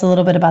 bandit, tell us a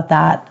little bit about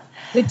that.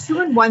 The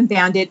 2-in-1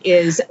 bandit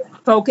is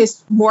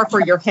focused more for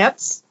your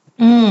hips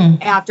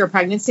after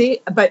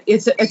pregnancy, but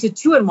it's a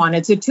 2-in-1.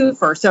 It's a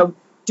twofer. So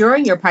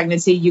during your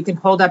pregnancy, you can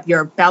hold up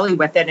your belly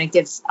with it and it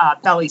gives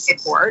belly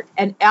support.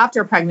 And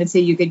after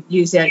pregnancy, you could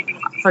use it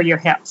for your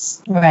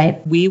hips.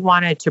 Right. We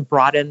wanted to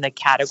broaden the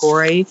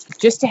category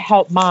just to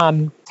help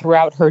mom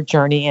throughout her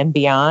journey and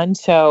beyond.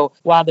 So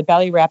while the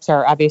belly wraps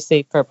are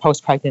obviously for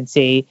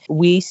post-pregnancy,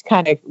 we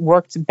kind of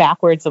worked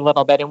backwards a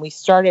little bit and we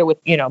started with,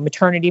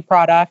 maternity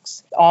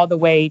products all the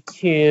way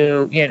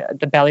to,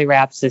 the belly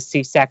wraps, the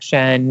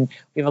C-section.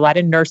 We have a lot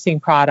of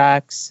nursing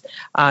products.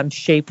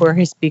 Shapewear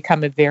has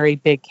become a very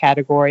big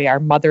category.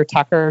 Our Mother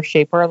Tucker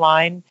Shapewear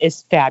line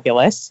is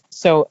fabulous.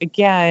 So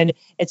again,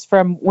 it's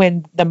from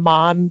when the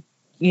mom,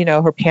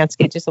 her pants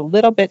get just a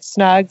little bit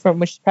snug from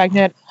when she's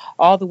pregnant,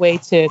 all the way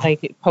to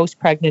like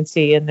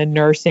post-pregnancy and the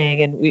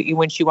nursing. And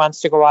when she wants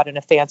to go out in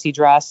a fancy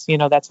dress,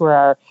 that's where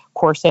our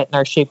corset and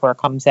our shapewear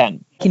comes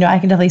in. I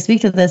can definitely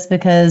speak to this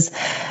because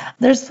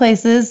there's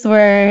places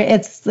where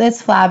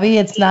it's flabby,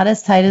 it's not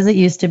as tight as it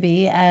used to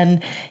be,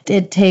 and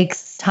it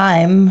takes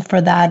time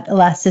for that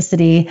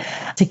elasticity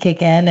to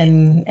kick in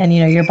and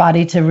your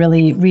body to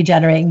really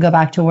regenerate and go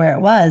back to where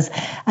it was.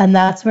 And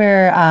that's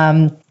where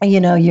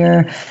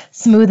your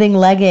smoothing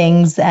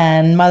leggings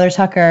and Mother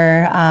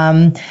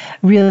Tucker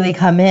really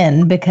come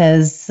in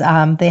because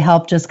they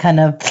help just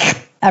kind of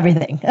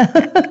everything.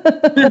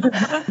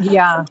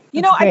 Yeah.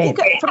 I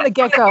think from the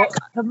get-go,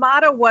 the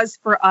motto was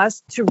for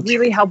us to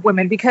really help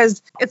women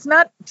because it's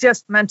not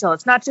just mental,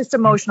 it's not just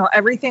emotional.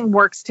 Everything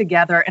works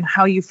together and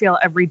how you feel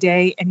every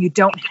day, and you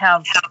don't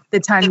have the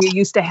time you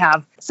used to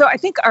have. So I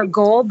think our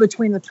goal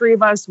between the 3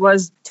 of us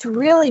was to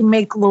really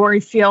make Lori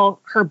feel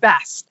her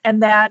best.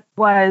 And that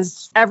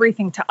was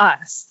everything to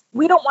us.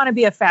 we don't want to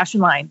be a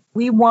fashion line.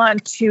 We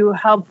want to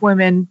help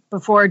women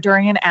before,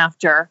 during, and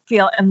after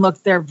feel and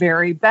look their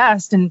very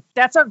best. And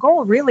that's our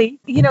goal, really.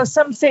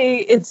 Some say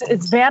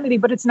it's vanity,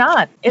 but it's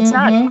not. It's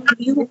not.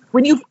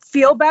 When you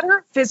feel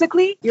better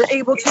physically, you're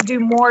able to do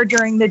more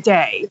during the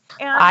day.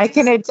 And I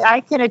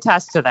can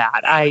attest to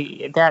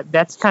that.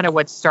 That's kind of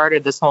what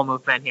started this whole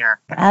movement here.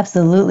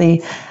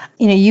 Absolutely.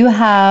 You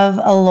have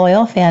a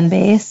loyal fan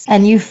base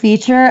and you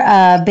feature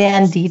a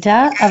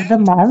Bandita of the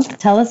month.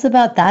 Tell us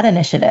about that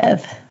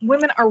initiative.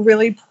 Women are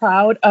really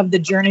proud of the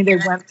journey they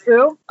went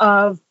through,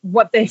 of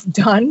what they've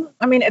done.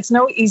 I mean, it's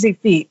no easy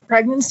feat.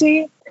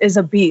 Pregnancy is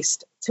a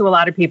beast to a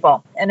lot of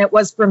people. And it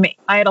was for me.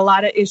 I had a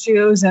lot of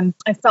issues and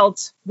I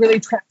felt really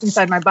trapped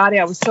inside my body.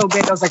 I was so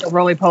big, I was like a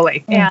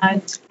roly-poly.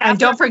 And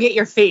don't forget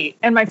your feet.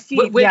 And my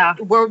feet,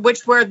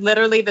 which were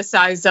literally the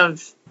size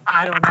of,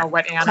 I don't know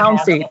what animal,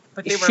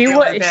 but they were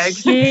really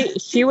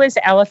big. She was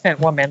elephant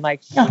woman.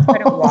 Like, she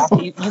couldn't walk.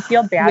 You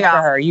feel bad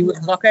for her. You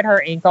look at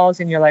her ankles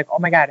and you're like, oh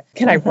my God,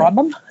 can I rub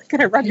them?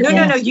 Can I rub your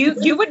No.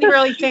 You wouldn't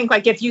really think,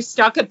 like, if you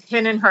stuck a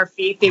pin in her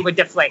feet, they would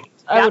deflate.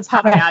 That's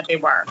how bad they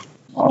were.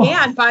 Oh.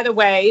 And by the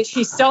way,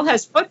 she still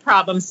has foot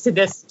problems to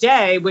this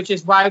day, which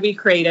is why we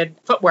created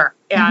footwear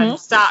and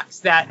socks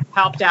that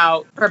helped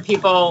out for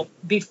people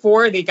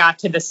before they got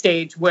to the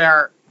stage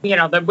where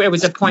it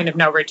was a point of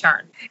no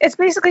return. It's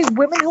basically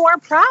women who are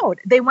proud.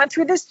 They went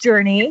through this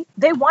journey.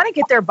 They want to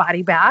get their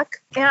body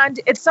back. And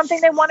it's something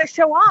they want to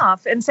show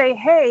off and say,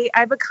 hey,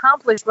 I've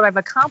accomplished what I've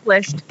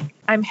accomplished.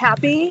 I'm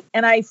happy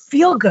and I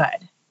feel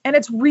good. And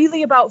it's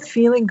really about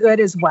feeling good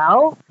as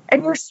well.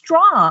 And you're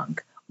strong.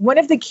 One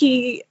of the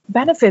key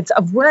benefits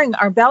of wearing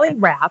our belly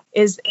wrap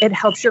is it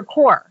helps your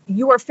core.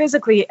 You are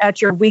physically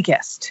at your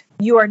weakest.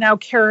 You are now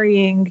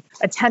carrying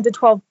a 10 to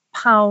 12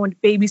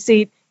 pound baby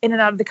seat in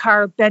and out of the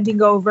car,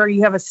 bending over.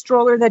 You have a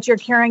stroller that you're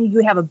carrying.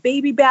 You have a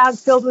baby bag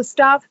filled with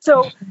stuff.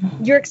 So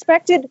you're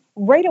expected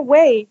right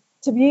away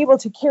to be able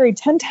to carry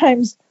 10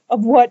 times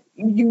of what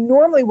you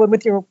normally would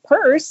with your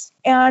purse.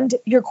 And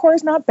your core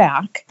is not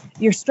back.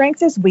 Your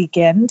strength is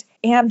weakened.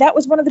 And that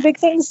was one of the big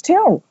things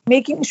too,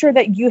 making sure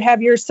that you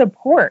have your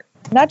support,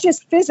 not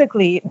just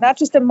physically, not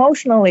just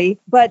emotionally,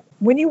 but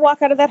when you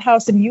walk out of that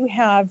house and you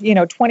have,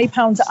 20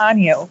 pounds on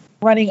you,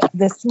 running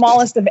the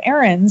smallest of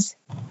errands,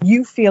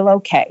 you feel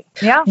okay.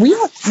 Yeah.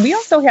 We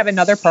also have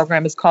another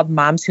program. It's called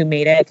Moms Who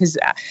Made It, because,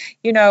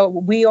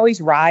 we always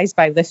rise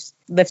by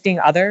lifting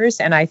others.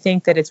 And I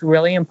think that it's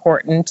really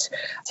important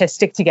to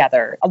stick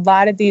together. A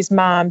lot of these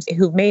moms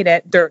who've made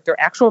it, they're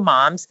actual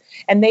moms,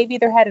 and they've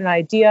either had an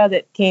idea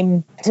that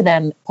came to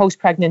them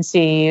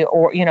post-pregnancy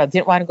or,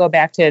 didn't want to go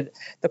back to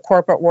the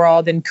corporate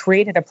world and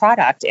created a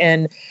product.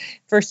 And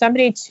for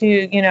somebody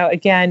to,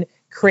 again,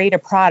 create a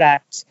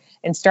product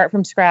and start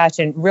from scratch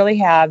and really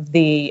have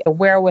the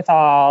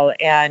wherewithal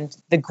and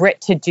the grit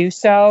to do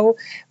so,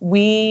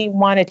 we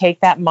want to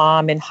take that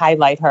mom and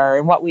highlight her.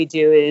 And what we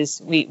do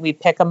is we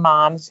pick a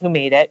mom who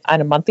made it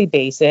on a monthly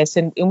basis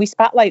and we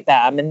spotlight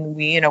them, and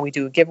we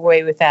do a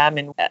giveaway with them,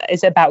 and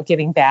it's about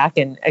giving back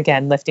and,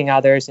 again, lifting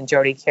others. And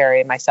Jodi,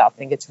 Kari, and myself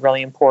think it's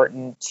really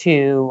important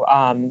to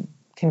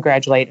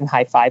congratulate and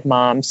high five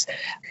moms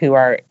who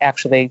are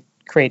actually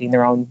creating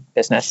their own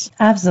business.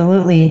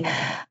 Absolutely.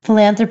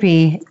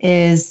 Philanthropy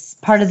is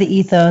part of the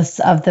ethos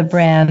of the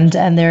brand,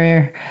 and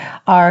there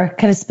are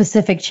kind of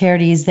specific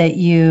charities that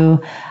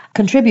you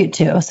contribute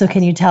to. So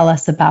can you tell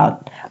us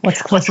about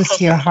what's closest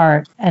to your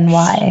heart and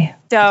why?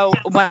 So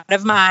one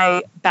of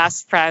my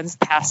best friends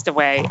passed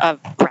away of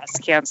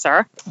breast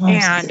cancer,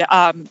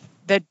 and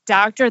the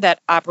doctor that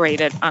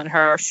operated on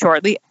her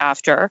shortly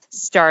after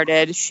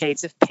started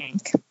Shades of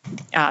Pink,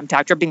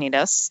 Dr.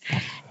 Benitez.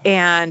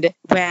 And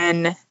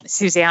when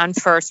Suzanne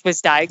first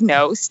was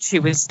diagnosed, she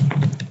was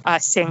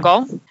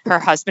single. Her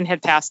husband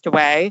had passed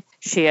away.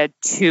 She had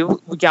 2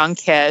 young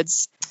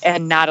kids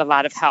and not a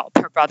lot of help.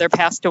 Her brother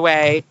passed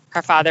away.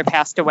 Her father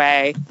passed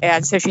away.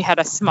 And so she had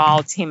a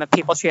small team of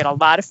people. She had a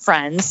lot of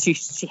friends.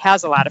 She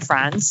has a lot of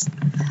friends.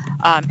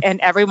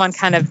 And everyone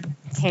kind of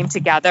came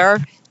together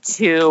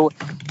to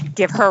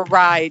give her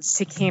rides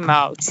to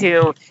chemo,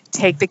 to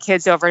take the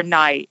kids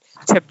overnight,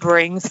 to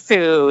bring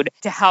food,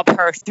 to help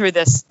her through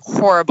this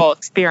horrible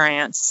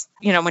experience.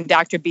 When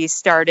Dr. B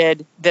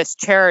started this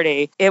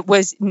charity, it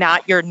was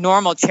not your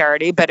normal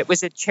charity, but it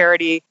was a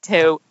charity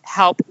to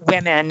help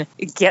women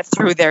get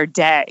through their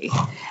day.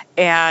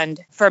 And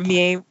for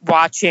me,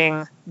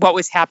 watching what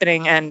was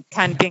happening and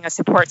kind of being a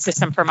support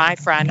system for my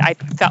friend, I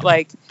felt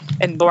like,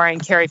 and Lori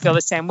and Kari feel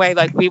the same way,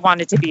 like we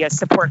wanted to be a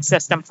support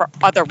system for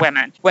other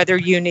women, whether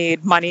you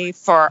need money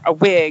for a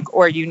wig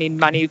or you need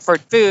money for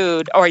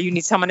food or you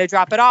need someone to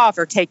drop it off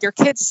or take your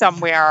kids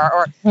somewhere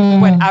or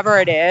whatever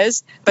it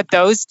is. But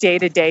those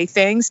day-to-day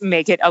things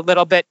make it a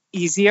little bit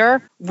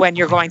easier when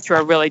you're going through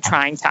a really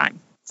trying time.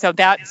 So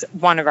that's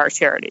one of our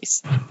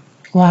charities.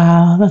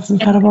 Wow, that's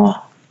incredible.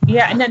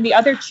 Yeah, and then the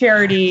other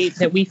charity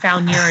that we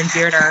found near and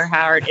dear to our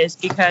heart is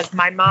because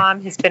my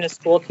mom has been a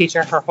school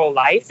teacher her whole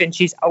life, and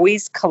she's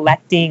always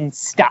collecting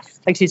stuff.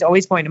 Like she's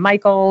always going to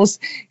Michael's.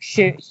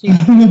 She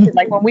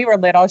like when we were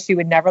little, she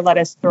would never let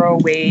us throw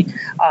away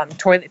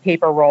toilet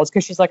paper rolls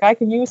because she's like, I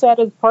can use that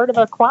as part of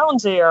a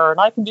clown's ear, and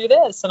I can do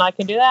this and I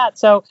can do that.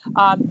 So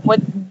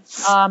what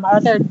our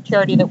other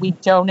charity that we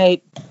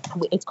donate,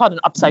 it's called an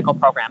upcycle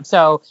program.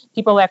 So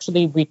people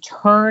actually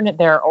return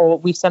their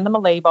old, we send them a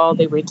label,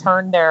 they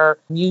return their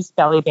used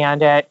Belly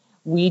Bandit.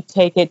 We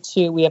take it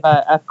to, we have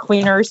a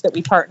cleaners that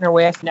we partner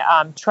with,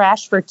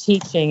 Trash for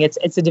Teaching.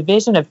 It's a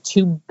division of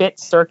 2-Bit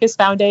Circus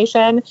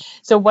Foundation.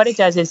 So what it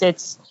does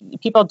is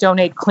people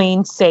donate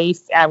clean, safe,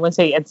 I would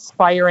say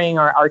inspiring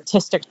or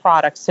artistic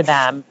products to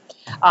them.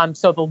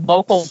 So the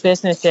local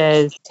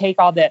businesses take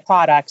all the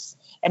products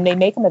and they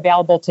make them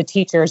available to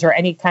teachers or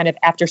any kind of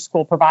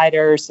after-school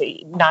providers,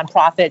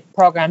 nonprofit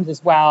programs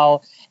as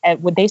well.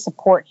 And would they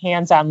support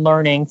hands-on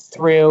learning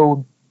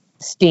through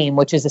STEAM,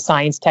 which is a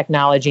science,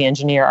 technology,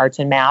 engineer, arts,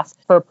 and math,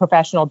 for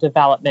professional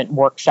development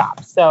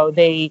workshops. So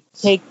they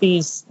take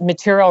these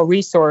material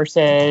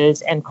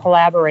resources and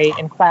collaborate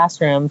in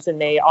classrooms, and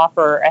they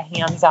offer a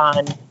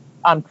hands-on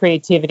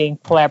creativity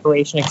and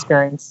collaboration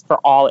experience for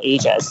all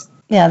ages.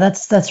 Yeah,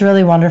 that's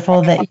really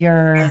wonderful that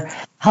you're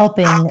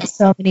helping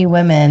so many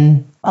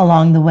women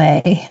along the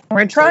way.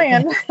 We're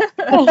trying.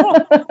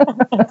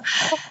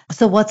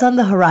 So what's on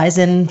the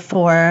horizon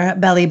for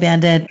Belly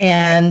Bandit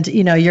and,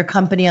 your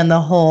company on the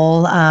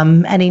whole?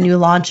 Any new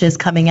launches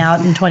coming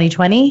out in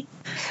 2020?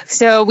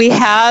 So we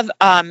have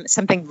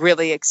something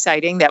really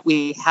exciting that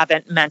we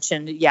haven't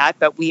mentioned yet,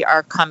 but we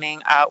are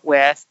coming out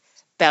with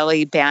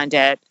Belly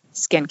Bandit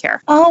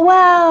skincare. Oh,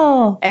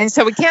 wow. And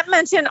so we can't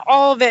mention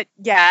all of it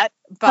yet,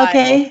 but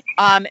okay.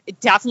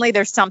 Definitely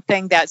there's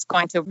something that's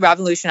going to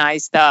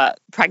revolutionize the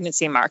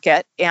pregnancy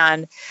market.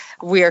 And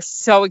we are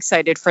so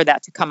excited for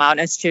that to come out.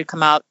 It should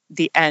come out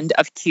the end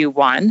of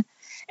Q1.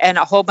 And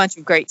a whole bunch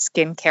of great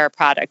skincare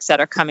products that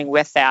are coming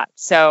with that.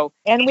 So,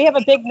 and we have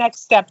a big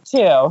next step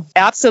too.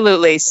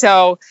 Absolutely.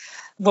 So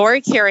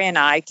Lori, Kari, and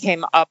I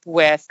came up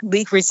with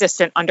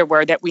leak-resistant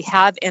underwear that we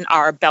have in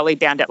our Belly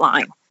Bandit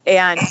line.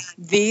 And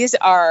these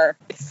are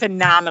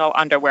phenomenal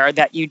underwear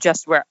that you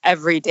just wear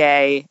every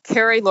day.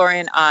 Kari, Lori,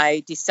 and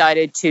I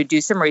decided to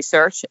do some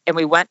research, and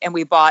we went and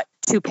we bought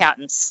 2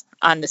 patents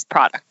on this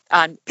product,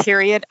 on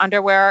period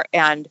underwear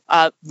and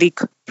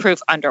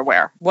leak-proof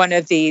underwear. One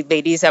of the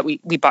ladies that we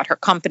bought her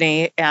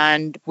company,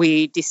 and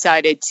we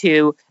decided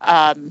to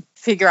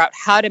figure out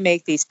how to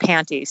make these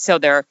panties. So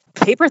they're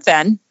paper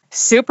thin,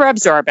 super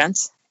absorbent,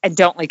 and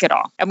don't leak at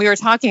all. And we were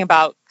talking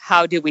about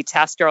how do we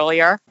test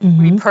earlier.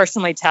 Mm-hmm. We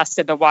personally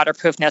tested the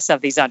waterproofness of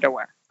these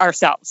underwear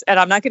ourselves. And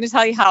I'm not going to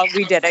tell you how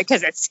we did it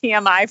because it's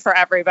TMI for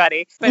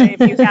everybody. But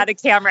if you had a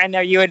camera in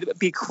there, you would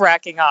be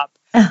cracking up.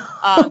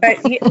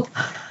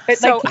 But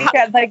so,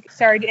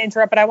 sorry to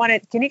interrupt, but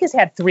Kanika's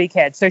had 3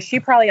 kids, so she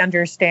probably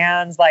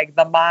understands like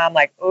the mom,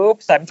 like,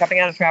 oops, I'm jumping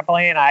on a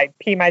trampoline, I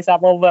pee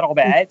myself a little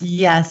bit.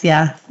 Yes,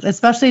 yeah.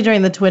 Especially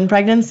during the twin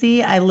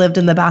pregnancy, I lived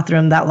in the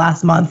bathroom that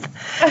last month.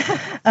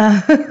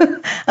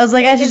 I was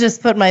like, I should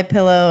just put my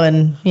pillow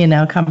and,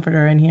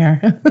 comforter in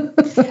here.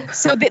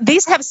 So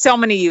these have so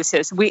many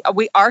uses.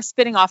 We are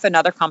spinning off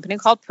another company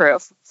called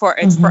Proof for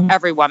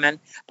every woman,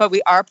 but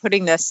we are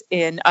putting this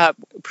in.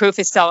 Proof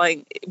is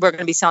selling. We're going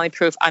to be selling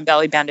Proof on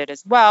Belly Bandit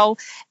as well,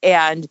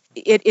 and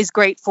it is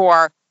great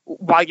for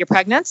while you're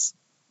pregnant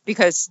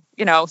because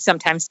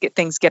sometimes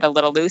things get a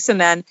little loose,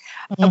 and then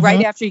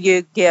right after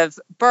you give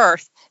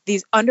birth.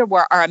 These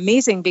underwear are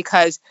amazing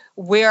because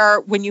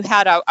when you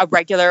had a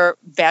regular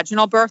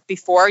vaginal birth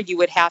before, you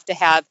would have to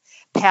have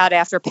pad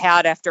after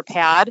pad after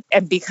pad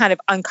and be kind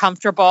of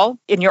uncomfortable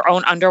in your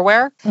own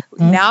underwear.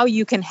 Mm-hmm. Now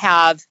you can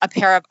have a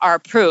pair of our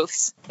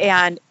Proofs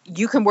and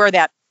you can wear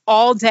that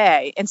all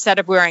day instead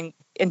of wearing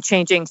and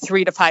changing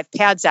 3 to 5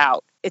 pads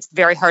out. It's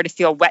very hard to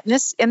feel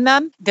wetness in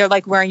them. They're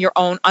like wearing your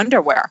own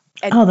underwear.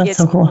 And that's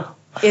so cool.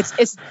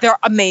 They're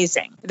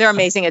amazing. They're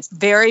amazing. It's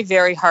very,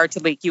 very hard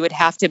to leak. You would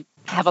have to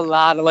have a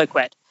lot of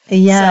liquid.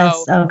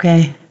 Yes.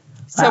 Okay.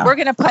 So we're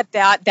going to put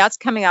that's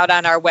coming out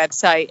on our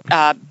website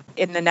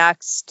in the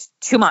next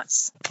 2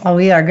 months. Oh,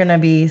 we are going to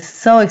be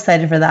so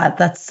excited for that.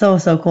 That's so,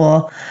 so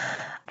cool.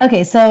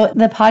 Okay, so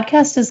the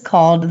podcast is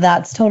called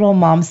That's Total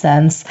Mom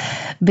Sense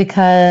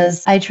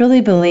because I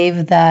truly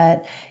believe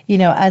that,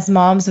 as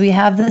moms, we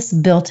have this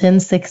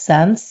built-in sixth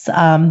sense,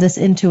 this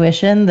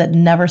intuition that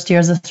never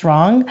steers us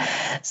wrong.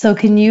 So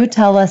can you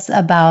tell us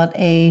about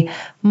a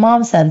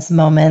mom sense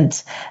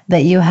moment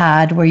that you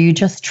had where you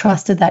just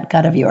trusted that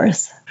gut of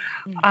yours?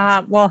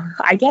 Well,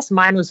 I guess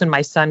mine was when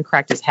my son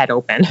cracked his head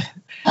open.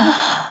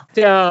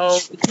 So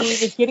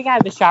he was getting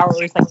out of the shower.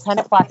 It was like 10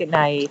 o'clock at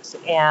night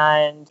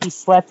and he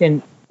slept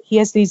and he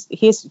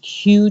has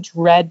huge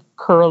red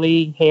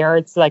curly hair.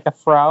 It's like a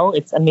fro.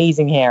 It's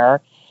amazing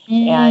hair.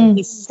 And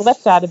he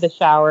slipped out of the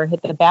shower,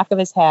 hit the back of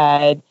his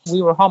head.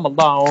 We were home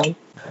alone.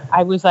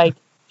 I was like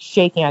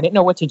shaking. I didn't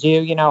know what to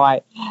do.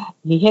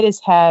 He hit his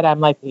head. I'm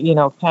like,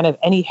 kind of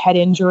any head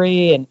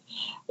injury. And,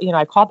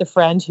 I called the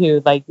friend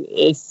who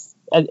is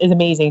is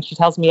amazing. She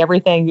tells me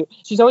everything.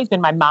 She's always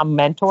been my mom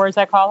mentor, as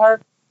I call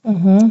her.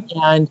 Mm-hmm.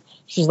 And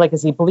she's like,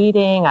 is he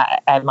bleeding?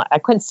 I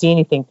couldn't see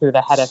anything through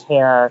the head of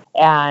hair.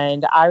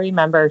 And I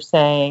remember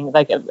saying,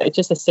 like, it's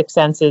just a sixth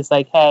sense is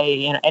like, hey,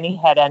 you know, any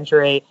head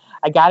injury.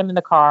 I got him in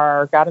the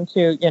car, got him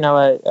to, you know,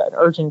 an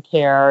urgent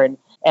care,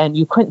 and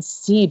you couldn't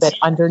see, but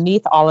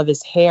underneath all of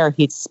his hair,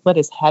 he'd split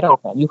his head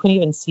open. You couldn't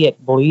even see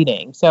it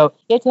bleeding. So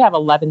he had to have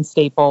 11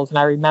 staples. And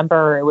I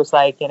remember it was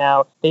like, you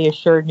know, they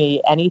assured me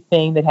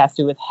anything that has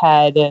to do with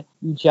head,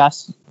 you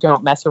just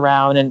don't mess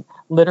around. And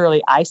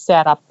literally, I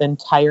sat up the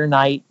entire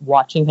night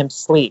watching him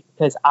sleep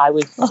because I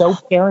was so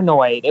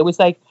paranoid. It was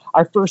like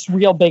our first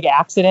real big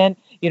accident.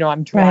 You know,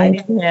 I'm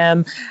driving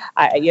him,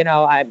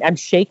 I'm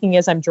shaking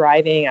as I'm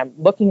driving. I'm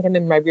looking at him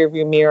in my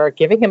rearview mirror,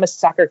 giving him a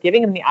sucker,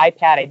 giving him the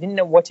iPad. I didn't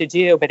know what to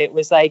do, but it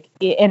was like,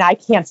 and I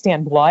can't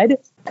stand blood.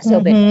 So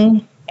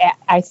then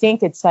I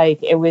think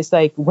it was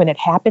like when it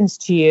happens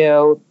to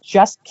you,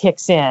 just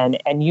kicks in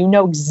and you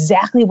know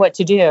exactly what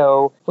to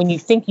do when you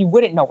think you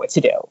wouldn't know what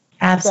to do.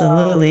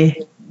 Absolutely.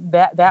 So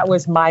that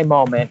was my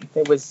moment.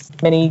 It was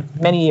many,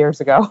 many years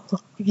ago.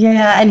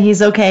 Yeah. And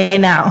he's okay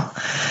now.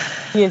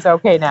 He is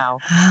okay now.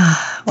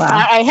 Wow.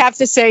 I have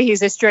to say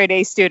he's a straight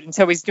A student,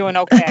 so he's doing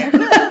okay.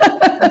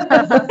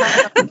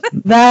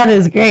 That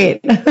is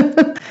great.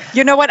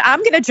 You know what?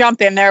 I'm going to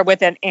jump in there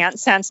with an Aunt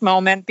Sense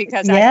moment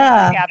because I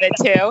have it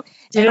too.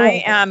 And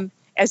I am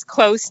as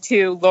close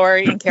to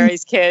Lori and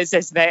Kari's kids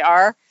as they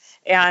are.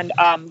 And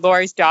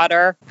Lori's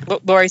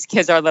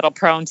kids are a little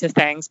prone to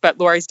things, but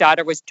Lori's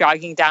daughter was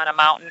jogging down a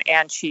mountain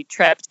and she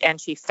tripped and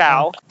she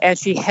fell and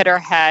she hit her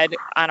head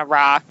on a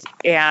rock.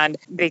 And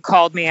they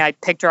called me. I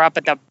picked her up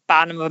at the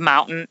bottom of the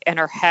mountain and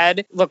her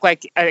head looked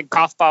like a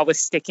golf ball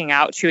was sticking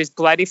out. She was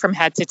bloody from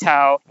head to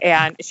toe.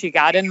 And she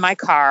got in my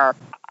car.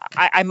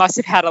 I must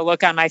have had a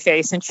look on my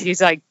face and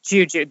she's like,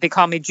 Juju, they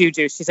call me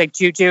Juju. She's like,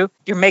 Juju,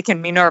 you're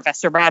making me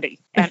nervous already.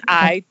 And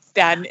I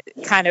then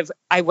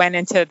I went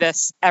into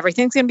this,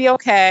 everything's going to be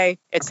okay.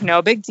 It's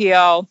no big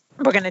deal.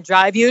 We're going to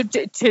drive you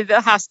to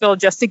the hospital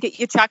just to get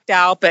you checked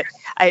out. But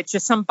I had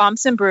just some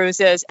bumps and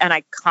bruises and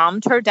I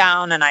calmed her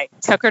down and I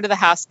took her to the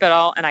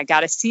hospital and I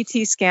got a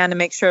CT scan to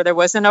make sure there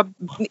wasn't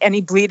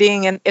any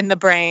bleeding in the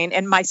brain.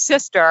 And my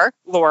sister,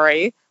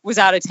 Lori, was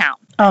out of town.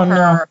 Oh,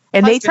 no.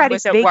 And they tried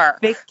to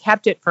work. They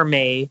kept it for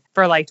me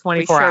for like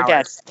 24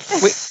 hours.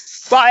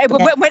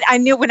 When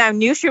I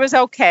knew she was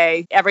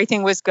okay,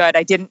 everything was good.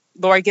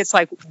 Lori gets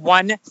like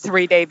 1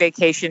 3-day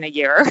vacation a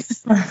year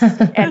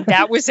and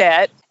that was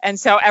it. And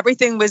so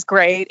everything was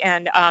great.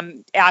 And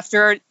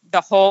after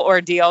the whole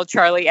ordeal,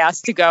 Charlie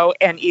asked to go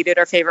and eat at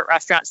our favorite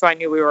restaurant. So I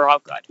knew we were all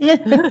good.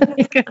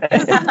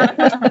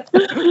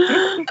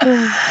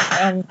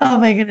 Oh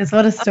my goodness.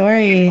 What a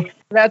story.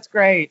 That's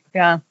great.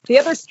 Yeah. The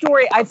other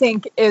story I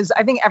think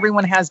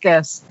everyone has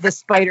this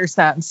spider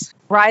sense.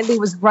 Riley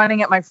was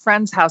running at my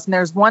friend's house and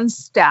there's one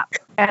step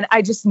and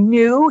I just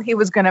knew he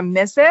was going to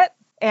miss it.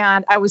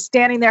 And I was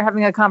standing there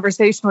having a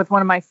conversation with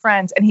one of my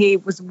friends and he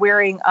was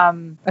wearing a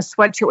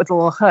sweatshirt with a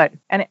little hood.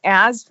 And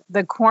as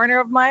the corner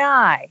of my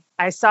eye,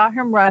 I saw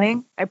him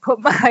running. I put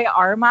my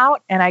arm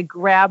out and I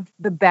grabbed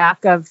the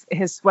back of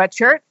his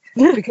sweatshirt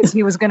because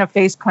he was going to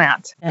face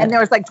plant. And there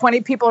was like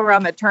 20 people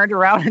around that turned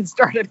around and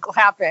started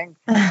clapping.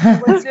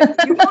 It was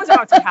just, you know what's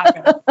about to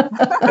happen.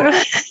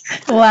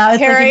 Wow.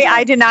 Kari,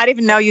 I did not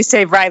even know you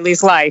saved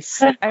Riley's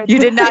life. You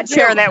did not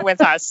share that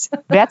with us.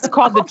 That's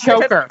called the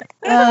choker.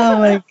 Oh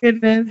my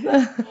goodness.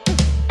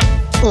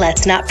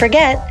 Let's not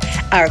forget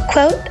our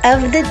quote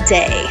of the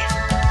day.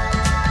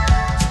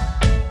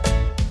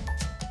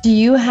 Do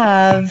you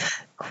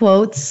have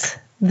quotes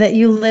that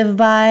you live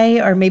by,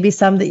 or maybe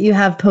some that you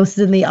have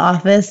posted in the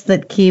office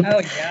that keep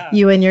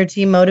you and your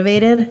team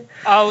motivated?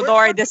 Oh,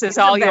 Lori, this is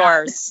all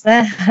yours.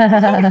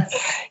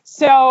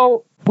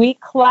 So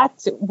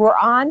we're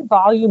on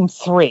volume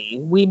 3.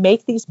 We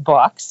make these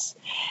books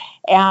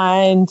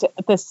and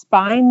the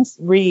spines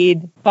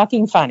read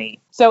fucking funny.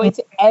 So it's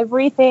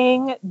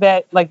everything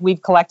that like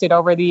we've collected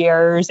over the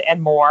years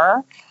and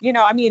more, you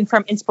know, I mean,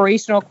 from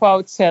inspirational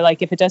quotes to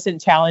like, if it doesn't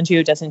challenge you,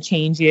 it doesn't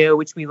change you,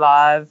 which we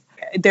love.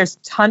 There's a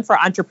ton for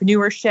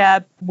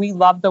entrepreneurship. We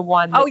love the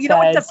one. Oh, you know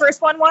what the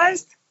first one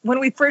was? When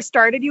we first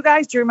started, you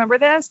guys, do you remember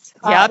this?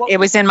 Yep, it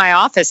was in my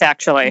office,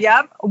 actually.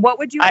 Yep. What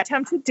would you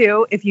attempt to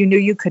do if you knew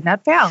you could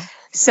not fail?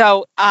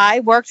 So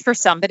I worked for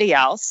somebody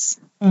else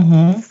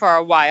for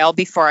a while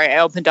before I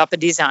opened up a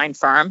design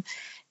firm.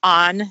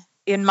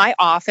 In my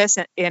office,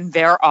 in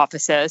their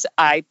offices,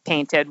 I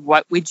painted,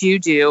 what would you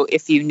do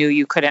if you knew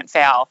you couldn't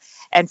fail?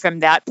 And from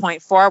that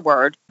point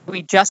forward,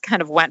 we just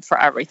kind of went for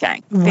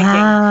everything,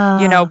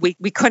 thinking, you know,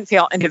 we couldn't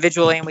fail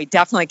individually and we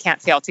definitely can't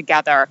fail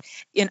together.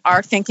 In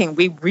our thinking,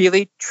 we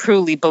really,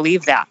 truly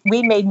believe that.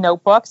 We made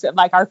notebooks,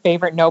 like our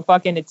favorite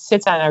notebook, and it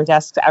sits on our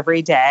desks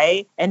every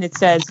day. And it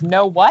says,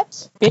 know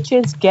what?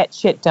 Bitches get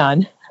shit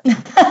done.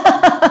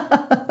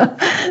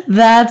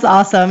 That's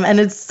awesome. And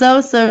it's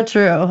so, so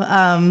true.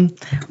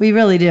 We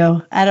really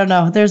do. I don't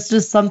know. There's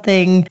just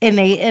something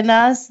innate in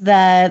us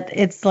that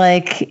it's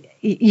like,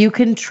 you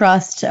can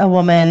trust a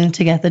woman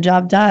to get the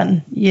job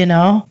done, you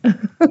know?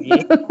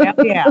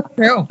 Yeah.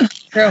 True.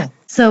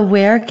 So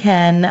where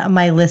can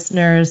my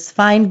listeners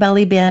find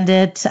Belly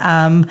Bandit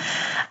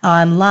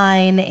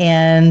online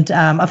and,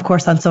 of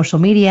course, on social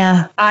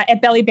media?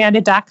 At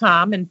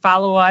bellybandit.com, and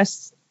follow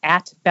us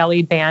at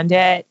Belly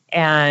Bandit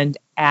and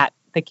at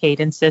the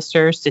Caden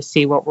sisters to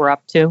see what we're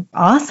up to.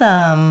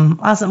 Awesome.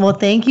 Well,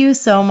 thank you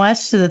so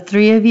much to the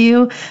three of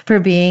you for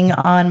being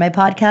on my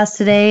podcast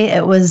today.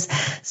 It was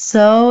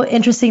so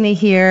interesting to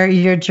hear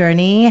your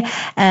journey.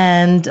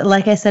 And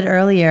like I said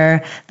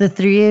earlier, the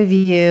three of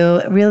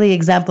you really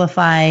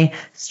exemplify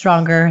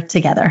stronger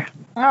together.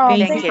 Oh,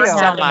 Thank you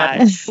so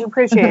much. We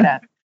appreciate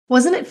it.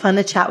 Wasn't it fun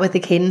to chat with the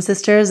Caden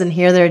sisters and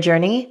hear their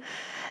journey?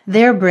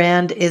 Their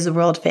brand is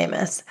world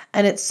famous,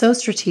 and it's so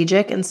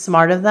strategic and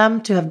smart of them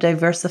to have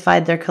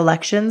diversified their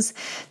collections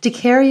to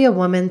carry a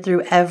woman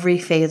through every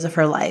phase of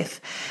her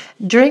life.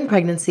 During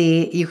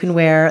pregnancy, you can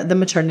wear the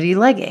maternity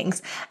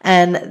leggings,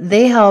 and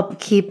they help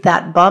keep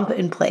that bump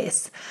in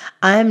place.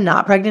 I'm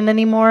not pregnant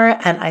anymore,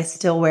 and I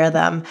still wear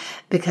them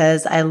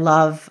because I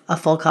love a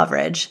full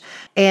coverage.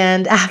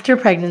 And after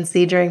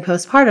pregnancy, during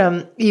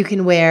postpartum, you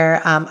can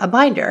wear a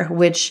binder,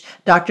 which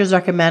doctors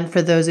recommend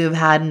for those who have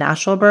had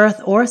natural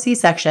birth or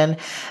C-section,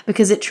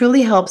 because it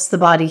truly helps the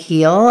body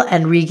heal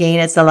and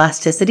regain its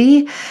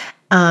elasticity,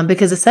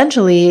 because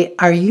essentially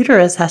our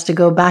uterus has to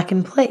go back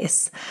in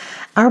place.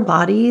 Our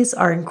bodies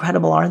are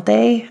incredible, aren't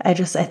they? I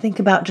think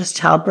about just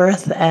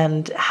childbirth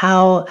and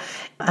how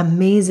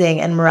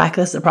amazing and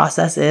miraculous the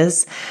process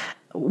is.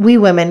 We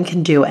women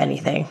can do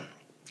anything.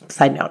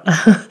 Side note.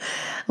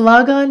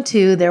 Log on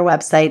to their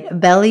website,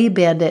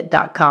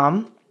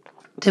 bellybandit.com,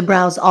 to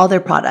browse all their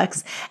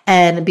products,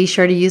 and be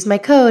sure to use my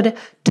code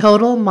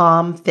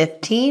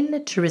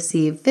TOTALMOM15 to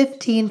receive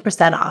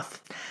 15%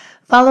 off.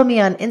 Follow me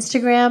on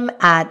Instagram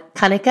at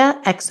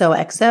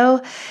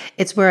KanikaXOXO.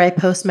 It's where I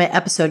post my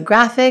episode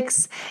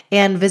graphics,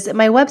 and visit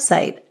my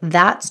website,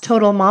 that's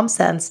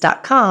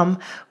TotalMomSense.com,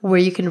 where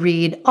you can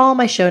read all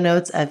my show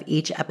notes of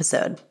each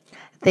episode.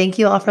 Thank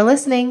you all for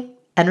listening,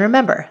 and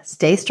remember,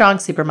 stay strong,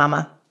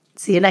 Supermama.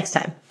 See you next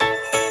time.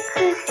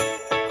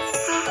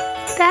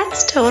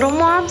 That's Total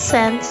Mom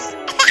Sense.